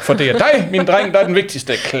 for det er dig, min dreng, der er den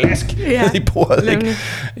vigtigste klask i bordet. Ikke?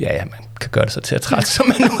 Ja, man kan gøre det så til at trætte, som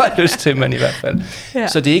man nu har lyst til, men i hvert fald. Ja.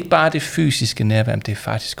 Så det er ikke bare det fysiske nærvær, men det er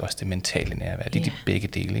faktisk også det mentale nærvær. Det er de begge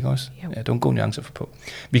dele, ikke også? Ja, det er en god nuance at få på.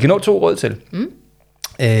 Vi kan nå 2 råd til.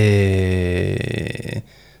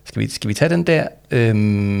 Skal vi tage den der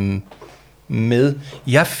med?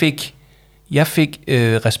 Jeg fik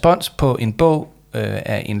respons på en bog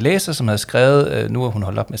af en læser, som havde skrevet, nu har hun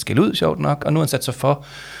holdt op med at skælde ud, sjovt nok, og nu har hun sat sig for,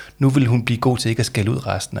 nu vil hun blive god til ikke at skælde ud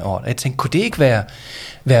resten af året. Og jeg tænkte, kunne det ikke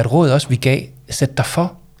være et råd også, vi gav? Sæt dig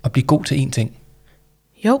for at blive god til én ting.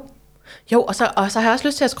 Jo, og så har jeg også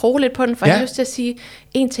lyst til at skrue lidt på den, for jeg har lyst til at sige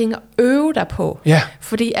en ting at øve dig på. Ja.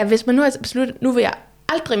 Fordi at hvis man nu har besluttet, nu vil jeg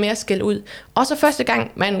aldrig mere skælde ud, og så første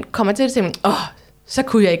gang man kommer til det, så så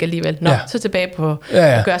kunne jeg ikke alligevel. Så tilbage på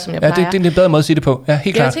at gøre, som jeg plejer. Det er en bedre måde at sige det på. Ja,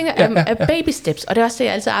 helt klart. Jeg tænker, at baby steps, og det er også det,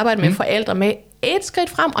 jeg altid arbejder med forældre med, 1 skridt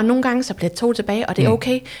frem, og nogle gange så bliver det 2 tilbage, og det er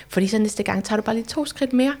okay, fordi så næste gang tager du bare lige 2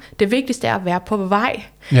 skridt mere. Det vigtigste er at være på vej,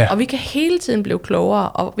 og vi kan hele tiden blive klogere,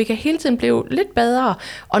 og vi kan hele tiden blive lidt bedre,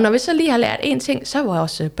 og når vi så lige har lært en ting, så er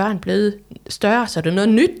vores børn blevet større, så er det noget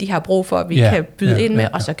nyt, de har brug for, at vi kan byde ind med,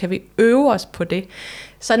 og så kan vi øve os på det.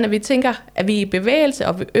 Sådan at vi tænker, at vi er i bevægelse,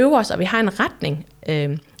 og vi øver os, og vi har en retning,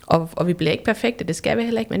 og vi bliver ikke perfekte, det skal vi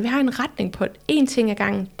heller ikke, men vi har en retning på én ting ad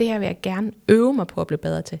gangen. Det her vil jeg gerne øve mig på at blive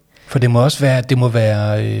bedre til. For det må også være, det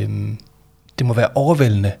må være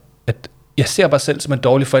overvældende, at jeg ser mig selv som en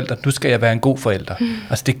dårlig forælder, nu skal jeg være en god forælder.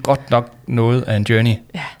 Altså det er godt nok noget af en journey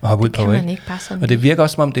at hoppe ud på, ikke? Og det virker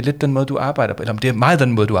også som om, det er lidt den måde, du arbejder på, eller det er meget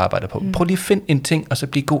den måde, du arbejder på. Prøv lige at finde en ting, og så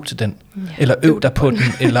blive god til den. Eller øv dig på den,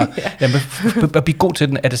 eller at blive god til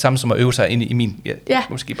den, er det samme som at øve sig ind i min,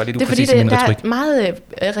 måske bare lidt upræcis i min retorik. Det er fordi, der er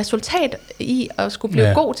meget resultat i at skulle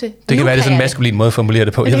blive god til. Det kan være, det er sådan en maskulin måde at formulere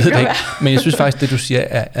det på, jeg ved det ikke. Men jeg synes faktisk, det du siger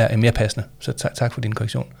er mere passende. Så tak for din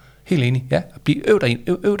korrektion. Helt enig,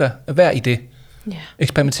 øv dig, vær i det.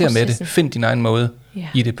 Eksperimenter med det, find din egen måde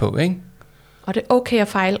i det på, ikke? Og det er okay at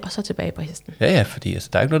fejle, og så tilbage på hesten. Ja, fordi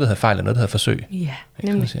der er ikke noget, der hedder fejl, og noget, der hedder forsøg. Ja,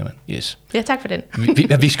 nemlig. Så siger man, yes. Ja, tak for den.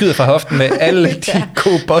 Vi skyder fra hoften med alle de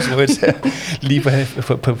gode buzzwords her, lige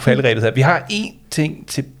på faldrebet her. Vi har én ting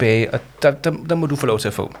tilbage, og der må du få lov til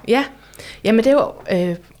at få. Ja. Jamen det er jo,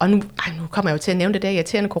 og nu kommer jeg jo til at nævne det der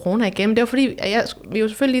irriterende corona igen, men det var fordi, vi jo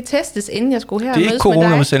selvfølgelig lige testes, inden jeg skulle her og mødes med dig. Det er ikke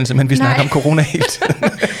corona-udsendelse, men vi snakker om corona hele tiden.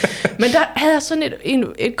 Men der havde jeg sådan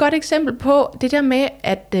et godt eksempel på det der med,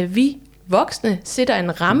 at vi voksne sætter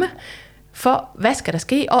en ramme for, hvad skal der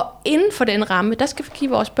ske, og inden for den ramme, der skal vi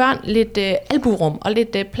give vores børn lidt albuerum og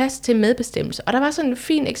lidt plads til medbestemmelse. Og der var sådan et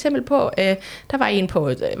fint eksempel på, der var en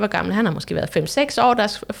på, hvor gammel han har måske været 5-6 år,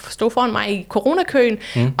 der stod foran mig i coronakøen,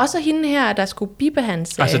 og så hende her, der skulle bippe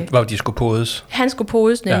hans... Altså, hvor de skulle podes? Han skulle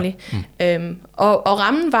podes, nemlig. Ja. Og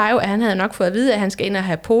rammen var jo, at han havde nok fået at vide, at han skal ind og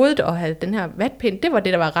have podet og have den her vatpind. Det var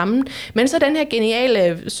det, der var rammen. Men så den her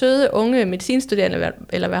geniale, søde, unge medicinstuderende,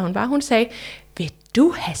 eller hvad hun var, hun sagde, vil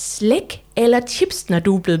du have slik eller chips, når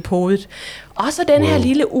du er blevet podet? Og så den her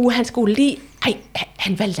lille uge, han skulle lige...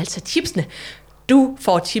 han valgte altså chipsene. Du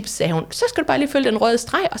får chips, sagde hun. Så skal du bare lige følge den røde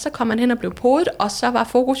streg, og så kom han hen og blev podet, og så var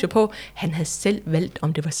fokus jo på, han havde selv valgt,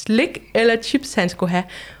 om det var slik eller chips, han skulle have.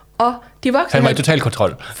 Og de voksne... Han var i total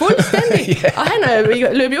kontrol. Fuldstændig. Og han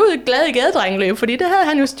løb jo ud glad i gadedrengeløb, fordi det havde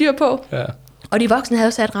han jo styr på. Ja. Og de voksne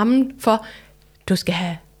havde sat rammen for, du skal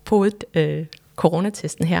have podet...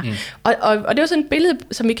 coronatesten her. Og det var sådan et billede,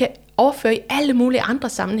 som vi kan overføre i alle mulige andre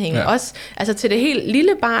sammenhænge. Ja. Også altså til det helt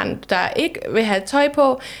lille barn, der ikke vil have tøj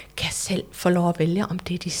på, kan selv få lov at vælge, om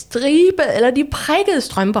det er de stribede eller de prikkede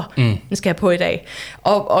strømper, den skal have på i dag.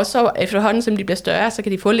 Og så efterhånden, som de bliver større, så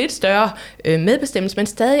kan de få lidt større medbestemmelse, men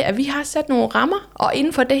stadig, at vi har sat nogle rammer, og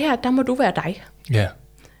inden for det her, der må du være dig. Ja.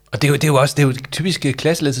 Og det er jo et typisk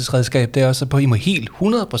klasseledelsesredskab, det er også på, I må helt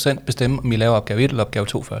 100% bestemme, om I laver opgave 1 eller opgave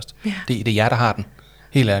 2 først. Ja. Det er jer, der har den.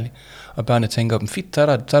 Helt ærligt. Og børnene tænker, fedt, så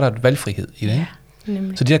er der et valgfrihed i det, ikke?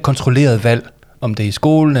 Nemlig. Så det der kontrollerede valg, om det er i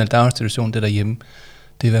skolen eller daginstitutionen, det er derhjemme,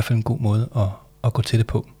 det er i hvert fald en god måde at gå til det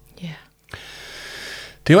på. Ja.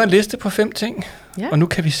 Det var en liste på 5 ting, og nu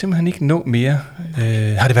kan vi simpelthen ikke nå mere.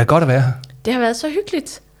 Har det været godt at være her? Det har været så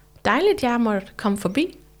hyggeligt. Dejligt, jeg måtte komme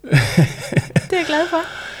forbi. Det er jeg glad for.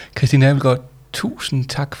 Christine Abildgaard, tusind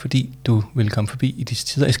tak, fordi du vil komme forbi i disse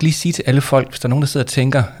tider. Jeg skal lige sige til alle folk, hvis der er nogen, der sidder og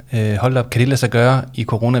tænker, hold op, kan det lade sig gøre i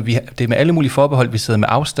corona? Det er med alle mulige forbehold, vi sidder med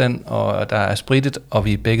afstand, og der er spritet, og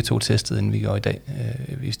vi er begge 2 testet, inden vi går i dag,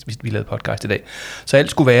 hvis vi lavede podcast i dag. Så alt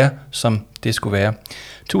skulle være, som det skulle være.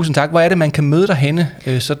 Tusind tak. Hvor er det, man kan møde dig henne,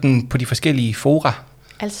 sådan på de forskellige fora?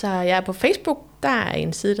 Altså, jeg er på Facebook. Der er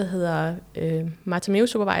en side, der hedder Martha Meo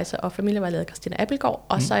Supervisor og familievejleder Christina Abildgaard.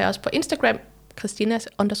 Og så er jeg også på Instagram,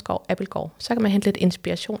 Christina_Abildgaard. Så kan man hente lidt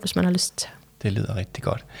inspiration, hvis man har lyst. Det lyder rigtig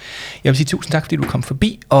godt. Jeg vil sige tusind tak, fordi du kom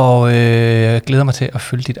forbi, og jeg glæder mig til at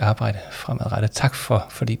følge dit arbejde fremadrettet. Tak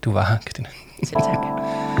fordi du var her, Christina. Selv tak.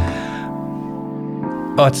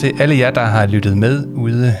 Og til alle jer, der har lyttet med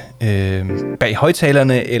ude bag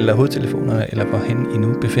højtalerne eller hovedtelefonerne, eller hvorhen I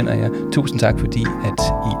nu befinder jer. Tusind tak, fordi at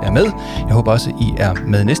I er med. Jeg håber også, I er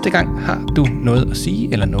med næste gang. Har du noget at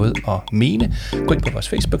sige eller noget at mene, gå ind på vores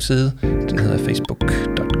Facebook-side. Den hedder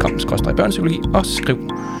facebook.com/børnepsykologi og skriv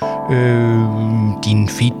din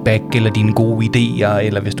feedback eller dine gode idéer,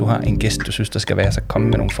 eller hvis du har en gæst, du synes, der skal være, så kom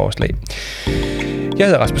med nogle forslag. Jeg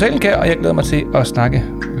hedder Rasmus Alenkær, og jeg glæder mig til at snakke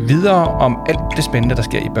videre om alt det spændende, der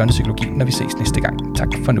sker i børnepsykologi, når vi ses næste gang. Tak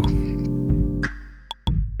for nu.